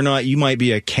whether or not you might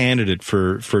be a candidate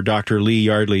for Dr. Lee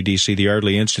Yardley, DC, the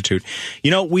Yardley Institute,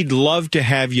 we'd love to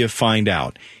have you find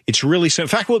out. It's really simple. In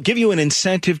fact, we'll give you an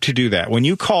incentive to do that. When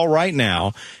you call right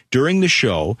now during the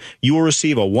show, you will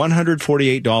receive a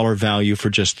 $148 value for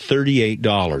just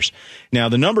 $38. Now,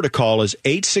 the number to call is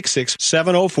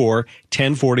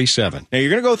 866-704-1047. Now, you're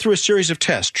going to go through a series of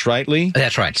tests, right, Lee?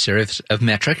 That's right, series of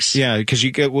metrics. Yeah, because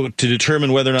you get to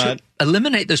determine whether or not... To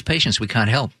eliminate those patients we can't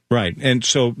help. Right, and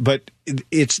so, but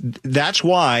that's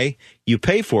why you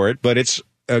pay for it, but it's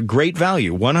a great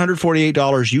value,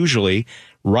 $148 usually.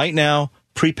 Right now,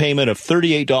 prepayment of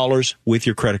 $38 with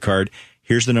your credit card.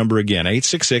 Here's the number again,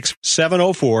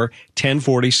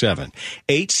 866-704-1047.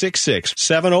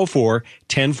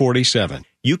 866-704-1047.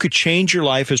 You could change your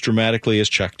life as dramatically as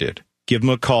Chuck did. Give them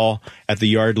a call at the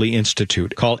Yardley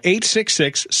Institute. Call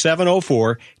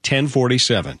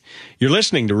 866-704-1047. You're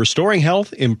listening to Restoring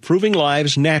Health, Improving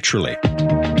Lives Naturally.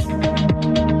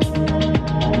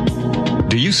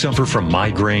 Do you suffer from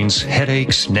migraines,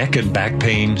 headaches, neck and back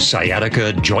pain,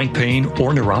 sciatica, joint pain,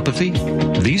 or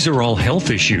neuropathy? These are all health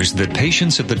issues that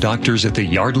patients at the doctors at the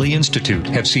Yardley Institute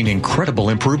have seen incredible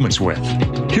improvements with.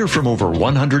 Hear from over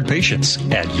 100 patients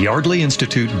at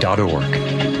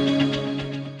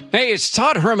yardleyinstitute.org. Hey, it's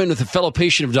Todd Herman with a fellow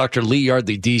patient of Dr. Lee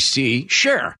Yardley, D.C.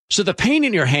 Share. So the pain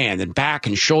in your hand and back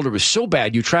and shoulder was so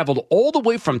bad you traveled all the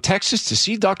way from Texas to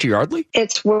see Dr. Yardley?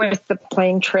 It's worth the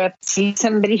plane trip. See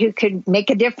somebody who could make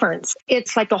a difference.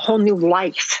 It's like a whole new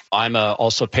life. I'm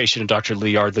also a patient of Dr.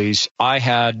 Lee Yardley's. I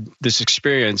had this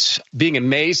experience being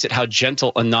amazed at how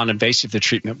gentle and non-invasive the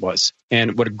treatment was.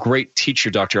 And what a great teacher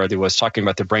Dr. Yardley was, talking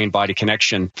about the brain-body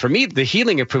connection. For me, the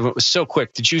healing improvement was so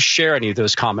quick. Did you share any of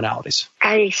those commonalities?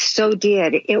 I so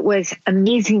did. It was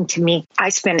amazing to me. I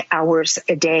spend hours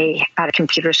a day at a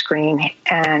computer screen,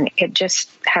 and it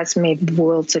just has made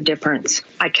worlds of difference.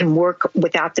 I can work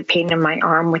without the pain in my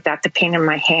arm, without the pain in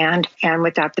my hand, and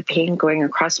without the pain going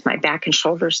across my back and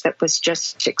shoulders that was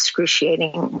just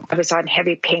excruciating. I was on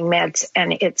heavy pain meds,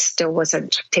 and it still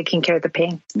wasn't taking care of the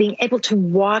pain. Being able to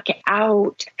walk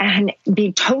out and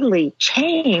be totally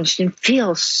changed and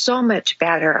feel so much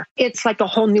better. It's like a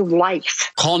whole new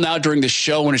life. Call now during the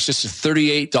show when it's just a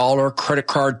 $38 credit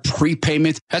card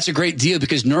prepayment. That's a great deal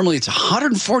because normally it's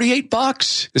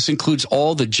 $148. This includes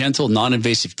all the gentle,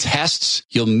 non-invasive tests.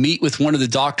 You'll meet with one of the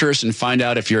doctors and find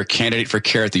out if you're a candidate for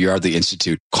care at the Yardley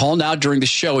Institute. Call now during the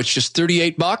show. It's just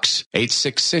 $38.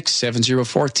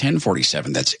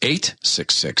 866-704-1047. That's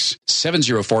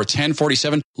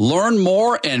 866-704-1047. Learn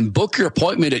more and book your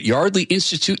appointment at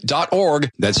yardleyinstitute.org.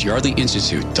 That's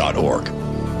yardleyinstitute.org.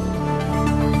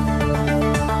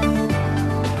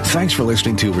 Thanks for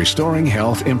listening to Restoring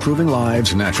Health, Improving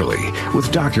Lives Naturally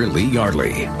with Dr. Lee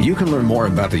Yardley. You can learn more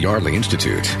about the Yardley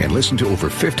Institute and listen to over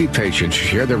 50 patients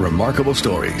share their remarkable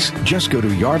stories. Just go to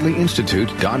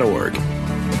yardleyinstitute.org.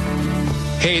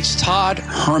 Hey, it's Todd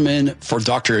Herman for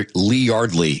Dr. Lee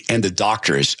Yardley and the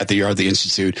doctors at the Yardley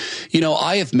Institute. You know,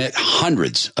 I have met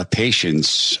hundreds of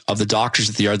patients of the doctors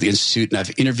at the Yardley Institute, and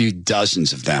I've interviewed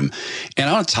dozens of them. And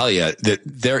I want to tell you that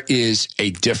there is a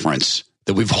difference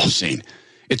that we've all seen.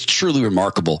 It's truly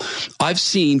remarkable. I've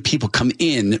seen people come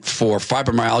in for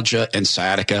fibromyalgia and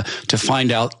sciatica to find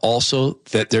out also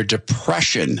that their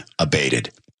depression abated,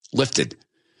 lifted.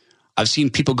 I've seen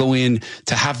people go in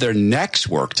to have their necks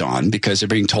worked on because they're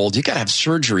being told you got to have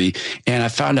surgery. And I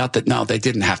found out that no, they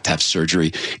didn't have to have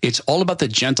surgery. It's all about the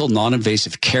gentle,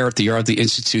 non-invasive care at the Yardley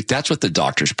Institute. That's what the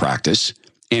doctors practice,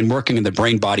 and working in the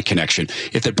brain-body connection.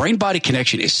 If the brain-body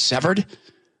connection is severed,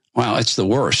 well, it's the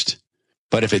worst.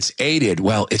 But if it's aided,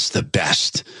 well, it's the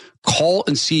best. Call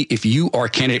and see if you are a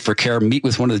candidate for care. Meet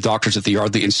with one of the doctors at the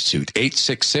Yardley Institute.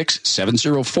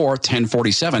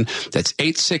 866-704-1047. That's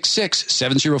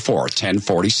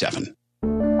 866-704-1047.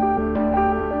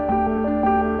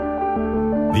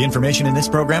 The information in this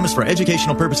program is for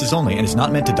educational purposes only and is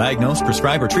not meant to diagnose,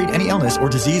 prescribe, or treat any illness or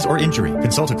disease or injury.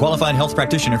 Consult a qualified health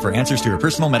practitioner for answers to your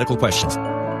personal medical questions.